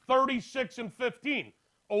 36-15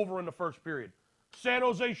 over in the first period. San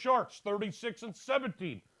Jose Sharks,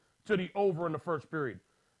 36-17 to the over in the first period.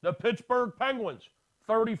 The Pittsburgh Penguins,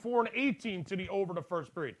 34-18 to the over the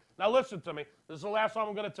first period. Now listen to me. This is the last time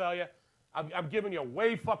I'm going to tell you. I'm giving you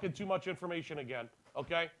way fucking too much information again,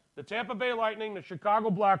 okay? The Tampa Bay Lightning, the Chicago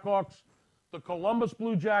Blackhawks, the Columbus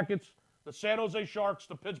Blue Jackets, the San Jose Sharks,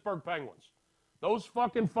 the Pittsburgh Penguins. Those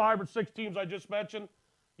fucking 5 or 6 teams I just mentioned,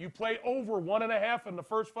 you play over 1.5 in the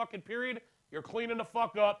first fucking period, you're cleaning the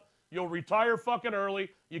fuck up. You'll retire fucking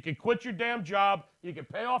early. You can quit your damn job. You can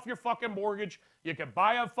pay off your fucking mortgage. You can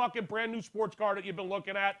buy a fucking brand new sports car that you've been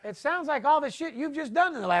looking at. It sounds like all the shit you've just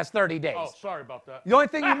done in the last 30 days. Oh, sorry about that. The only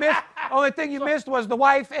thing you missed, was the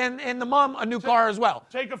wife and the mom a new car as well.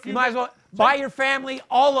 Take a few. You might as well buy your family,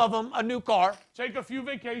 all of them, a new car. Take a few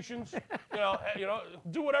vacations. you know,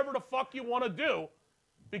 do whatever the fuck you want to do,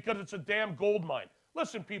 because it's a damn gold mine.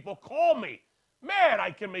 Listen, people, call me. Man, I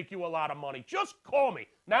can make you a lot of money. Just call me.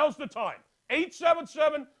 Now's the time.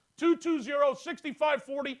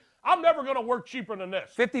 877-220-6540. I'm never going to work cheaper than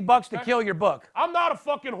this. $50 to kill your book. I'm not a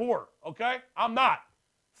fucking whore, okay? I'm not.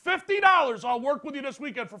 $50, I'll work with you this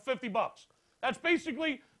weekend for $50. That's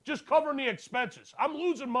basically just covering the expenses. I'm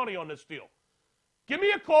losing money on this deal. Give me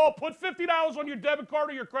a call, put $50 on your debit card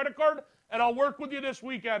or your credit card, and I'll work with you this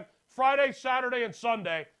weekend, Friday, Saturday, and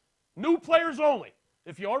Sunday. New players only.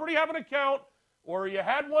 If you already have an account, or you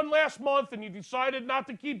had one last month and you decided not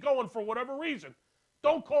to keep going for whatever reason,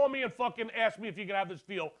 don't call me and fucking ask me if you can have this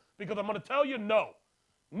deal, because I'm going to tell you no.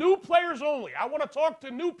 New players only. I want to talk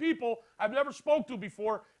to new people I've never spoke to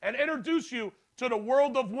before and introduce you to the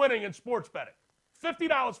world of winning in sports betting.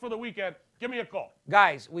 $50 for the weekend. Give me a call.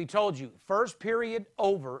 Guys, we told you, first period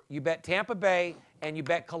over, you bet Tampa Bay and you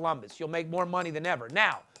bet Columbus. You'll make more money than ever.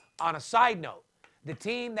 Now, on a side note, the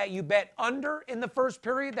team that you bet under in the first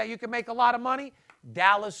period that you can make a lot of money,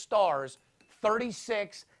 Dallas Stars,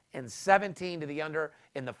 36-17 to the under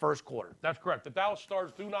in the first quarter. That's correct. The Dallas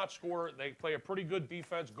Stars do not score. They play a pretty good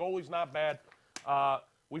defense. Goalie's not bad.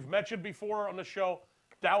 We've mentioned before on the show,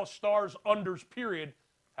 Dallas Stars unders period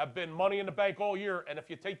have been money in the bank all year. And if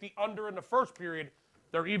you take the under in the first period,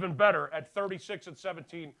 they're even better at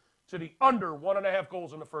 36-17 to the under 1.5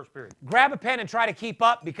 goals in the first period. Grab a pen and try to keep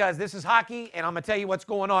up because this is hockey, and I'm going to tell you what's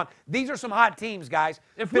going on. These are some hot teams, guys.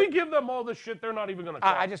 If we give them all this shit, they're not even going to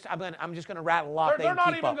call. I'm just going to rattle off. They're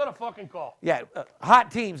not even going to fucking call. Yeah,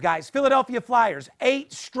 hot teams, guys. Philadelphia Flyers,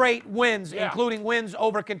 8 straight wins, including wins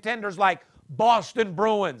over contenders like Boston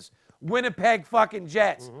Bruins, Winnipeg fucking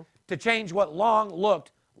Jets, to change what long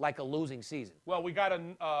looked like a losing season. Well, we got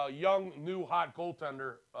a young, new, hot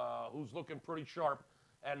goaltender who's looking pretty sharp,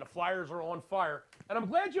 and the Flyers are on fire. And I'm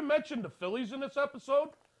glad you mentioned the Phillies in this episode.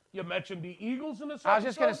 You mentioned the Eagles in this episode. I was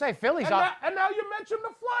just going to say, Phillies. And now you mentioned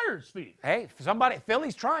the Flyers, Steve. Hey,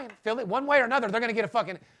 Philly's trying. Philly, one way or another, they're going to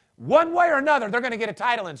get a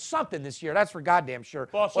title in something this year. That's for goddamn sure.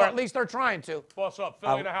 Boss or up. at least they're trying to. Boss up.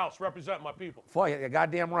 Philly in the house. Represent my people. Boy, you're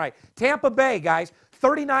goddamn right. Tampa Bay, guys,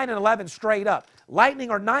 39-11 straight up.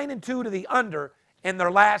 Lightning are 9-2 to the under in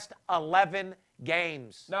their last 11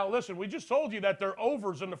 games. Now, listen, we just told you that their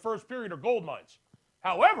overs in the first period are gold mines.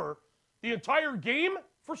 However, the entire game,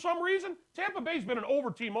 for some reason, Tampa Bay's been an over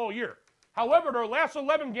team all year. However, their last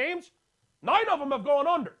 11 games, 9 of them have gone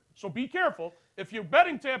under. So be careful. If you're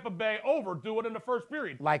betting Tampa Bay over, do it in the first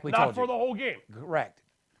period. Like we told you. Not for the whole game. Correct.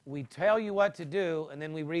 We tell you what to do, and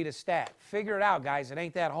then we read a stat. Figure it out, guys. It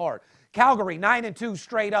ain't that hard. Calgary, 9-2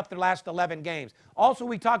 straight up their last 11 games. Also,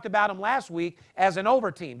 we talked about them last week as an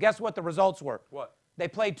over team. Guess what the results were? What? They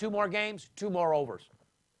played 2 more games, 2 more overs.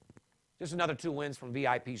 Just another 2 wins from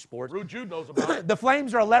VIP Sports. Rude Jude knows about it. The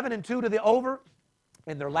Flames are 11-2 to the over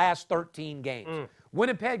in their last 13 games.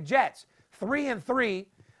 Winnipeg Jets, 3-3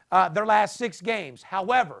 their last 6 games.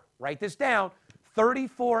 However, write this down,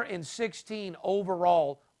 34-16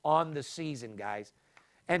 overall on the season, guys.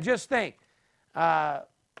 And just think, they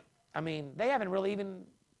haven't really even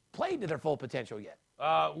played to their full potential yet.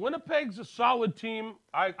 Winnipeg's a solid team.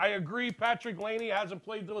 I agree. Patrick Laney hasn't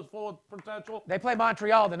played to his full potential. They play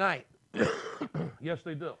Montreal tonight. Yes,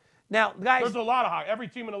 they do. Now, guys, there's a lot of hockey. Every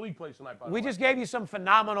team in the league plays tonight, by the way. We just gave you some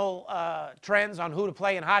phenomenal trends on who to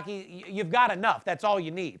play in hockey. You've got enough. That's all you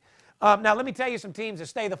need. Now, let me tell you some teams to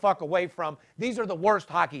stay the fuck away from. These are the worst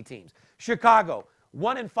hockey teams. Chicago,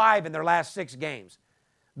 1-5 in their last 6 games.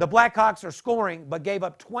 The Blackhawks are scoring, but gave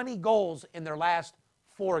up 20 goals in their last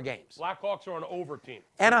 4 games. Blackhawks are an over team.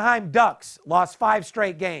 Anaheim Ducks lost 5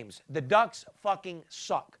 straight games. The Ducks fucking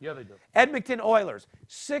suck. Yeah, they do. Edmonton Oilers,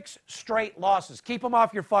 6 straight losses. Keep them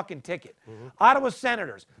off your fucking ticket. Ottawa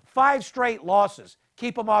Senators, 5 straight losses.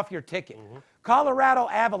 Keep them off your ticket. Colorado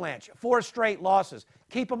Avalanche, 4 straight losses.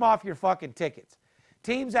 Keep them off your fucking tickets.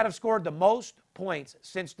 Teams that have scored the most points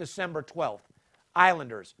since December 12th.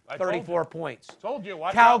 Islanders, 34 points. Told you.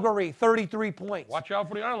 Watch Calgary, 33 points. Watch out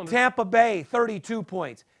for the Islanders. Tampa Bay, 32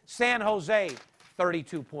 points. San Jose,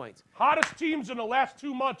 32 points. Hottest teams in the last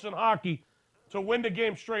 2 months in hockey to win the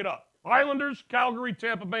game straight up. Islanders, Calgary,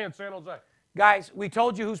 Tampa Bay, and San Jose. Guys, we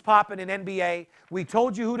told you who's popping in NBA. We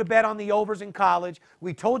told you who to bet on the overs in college.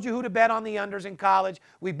 We told you who to bet on the unders in college.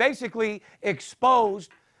 We basically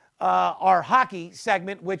exposed our hockey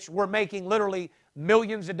segment, which we're making literally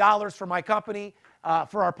millions of dollars for my company,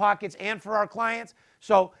 for our pockets, and for our clients.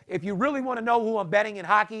 So if you really want to know who I'm betting in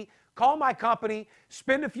hockey, call my company,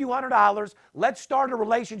 spend a few $100. Let's start a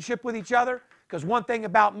relationship with each other, because one thing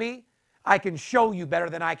about me, I can show you better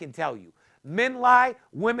than I can tell you. Men lie,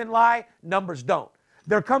 women lie, numbers don't.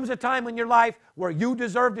 There comes a time in your life where you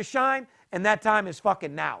deserve to shine, and that time is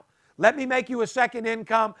fucking now. Let me make you a second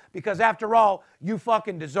income, because after all, you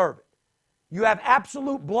fucking deserve it. You have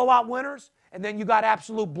absolute blowout winners, and then you got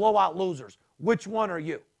absolute blowout losers. Which one are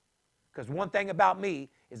you? Because one thing about me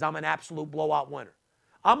is I'm an absolute blowout winner.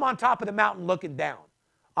 I'm on top of the mountain looking down.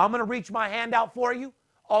 I'm going to reach my hand out for you.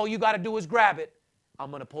 All you got to do is grab it. I'm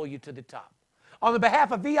going to pull you to the top. On the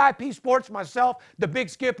behalf of VIP Sports, myself, the Big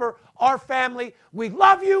Skipper, our family, we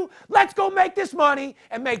love you. Let's go make this money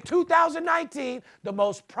and make 2019 the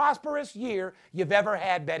most prosperous year you've ever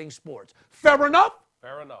had betting sports. Fair enough?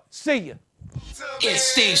 Fair enough. See ya. It's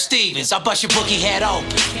Steve Stevens, I bust your bookie head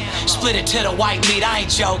open. Split it to the white meat, I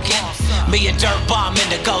ain't joking. Me and Dirt Bomb in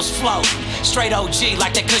the ghost float. Straight OG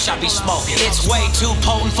like that kush I be smoking. It's way too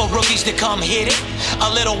potent for rookies to come hit it. A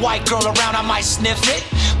little white girl around, I might sniff it.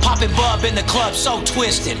 Poppin' bub in the club, so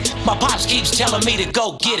twisted. My pops keeps telling me to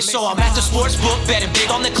go get it. So I'm at the sports book, betting big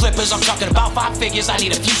on the Clippers. I'm talking about 5 figures, I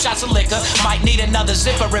need a few shots of liquor. Might need another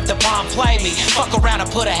zipper if the palm play me. Fuck around and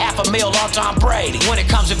put $500,000 on Tom Brady. When it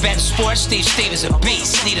comes to betting sports, Steve Stevens a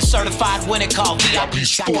beast. Need a certified winner called VIP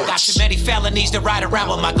Sports. Got too many felonies to ride around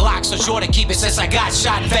with my Glock, so sure to keep it since I got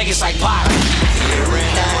shot in Vegas like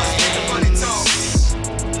Byron.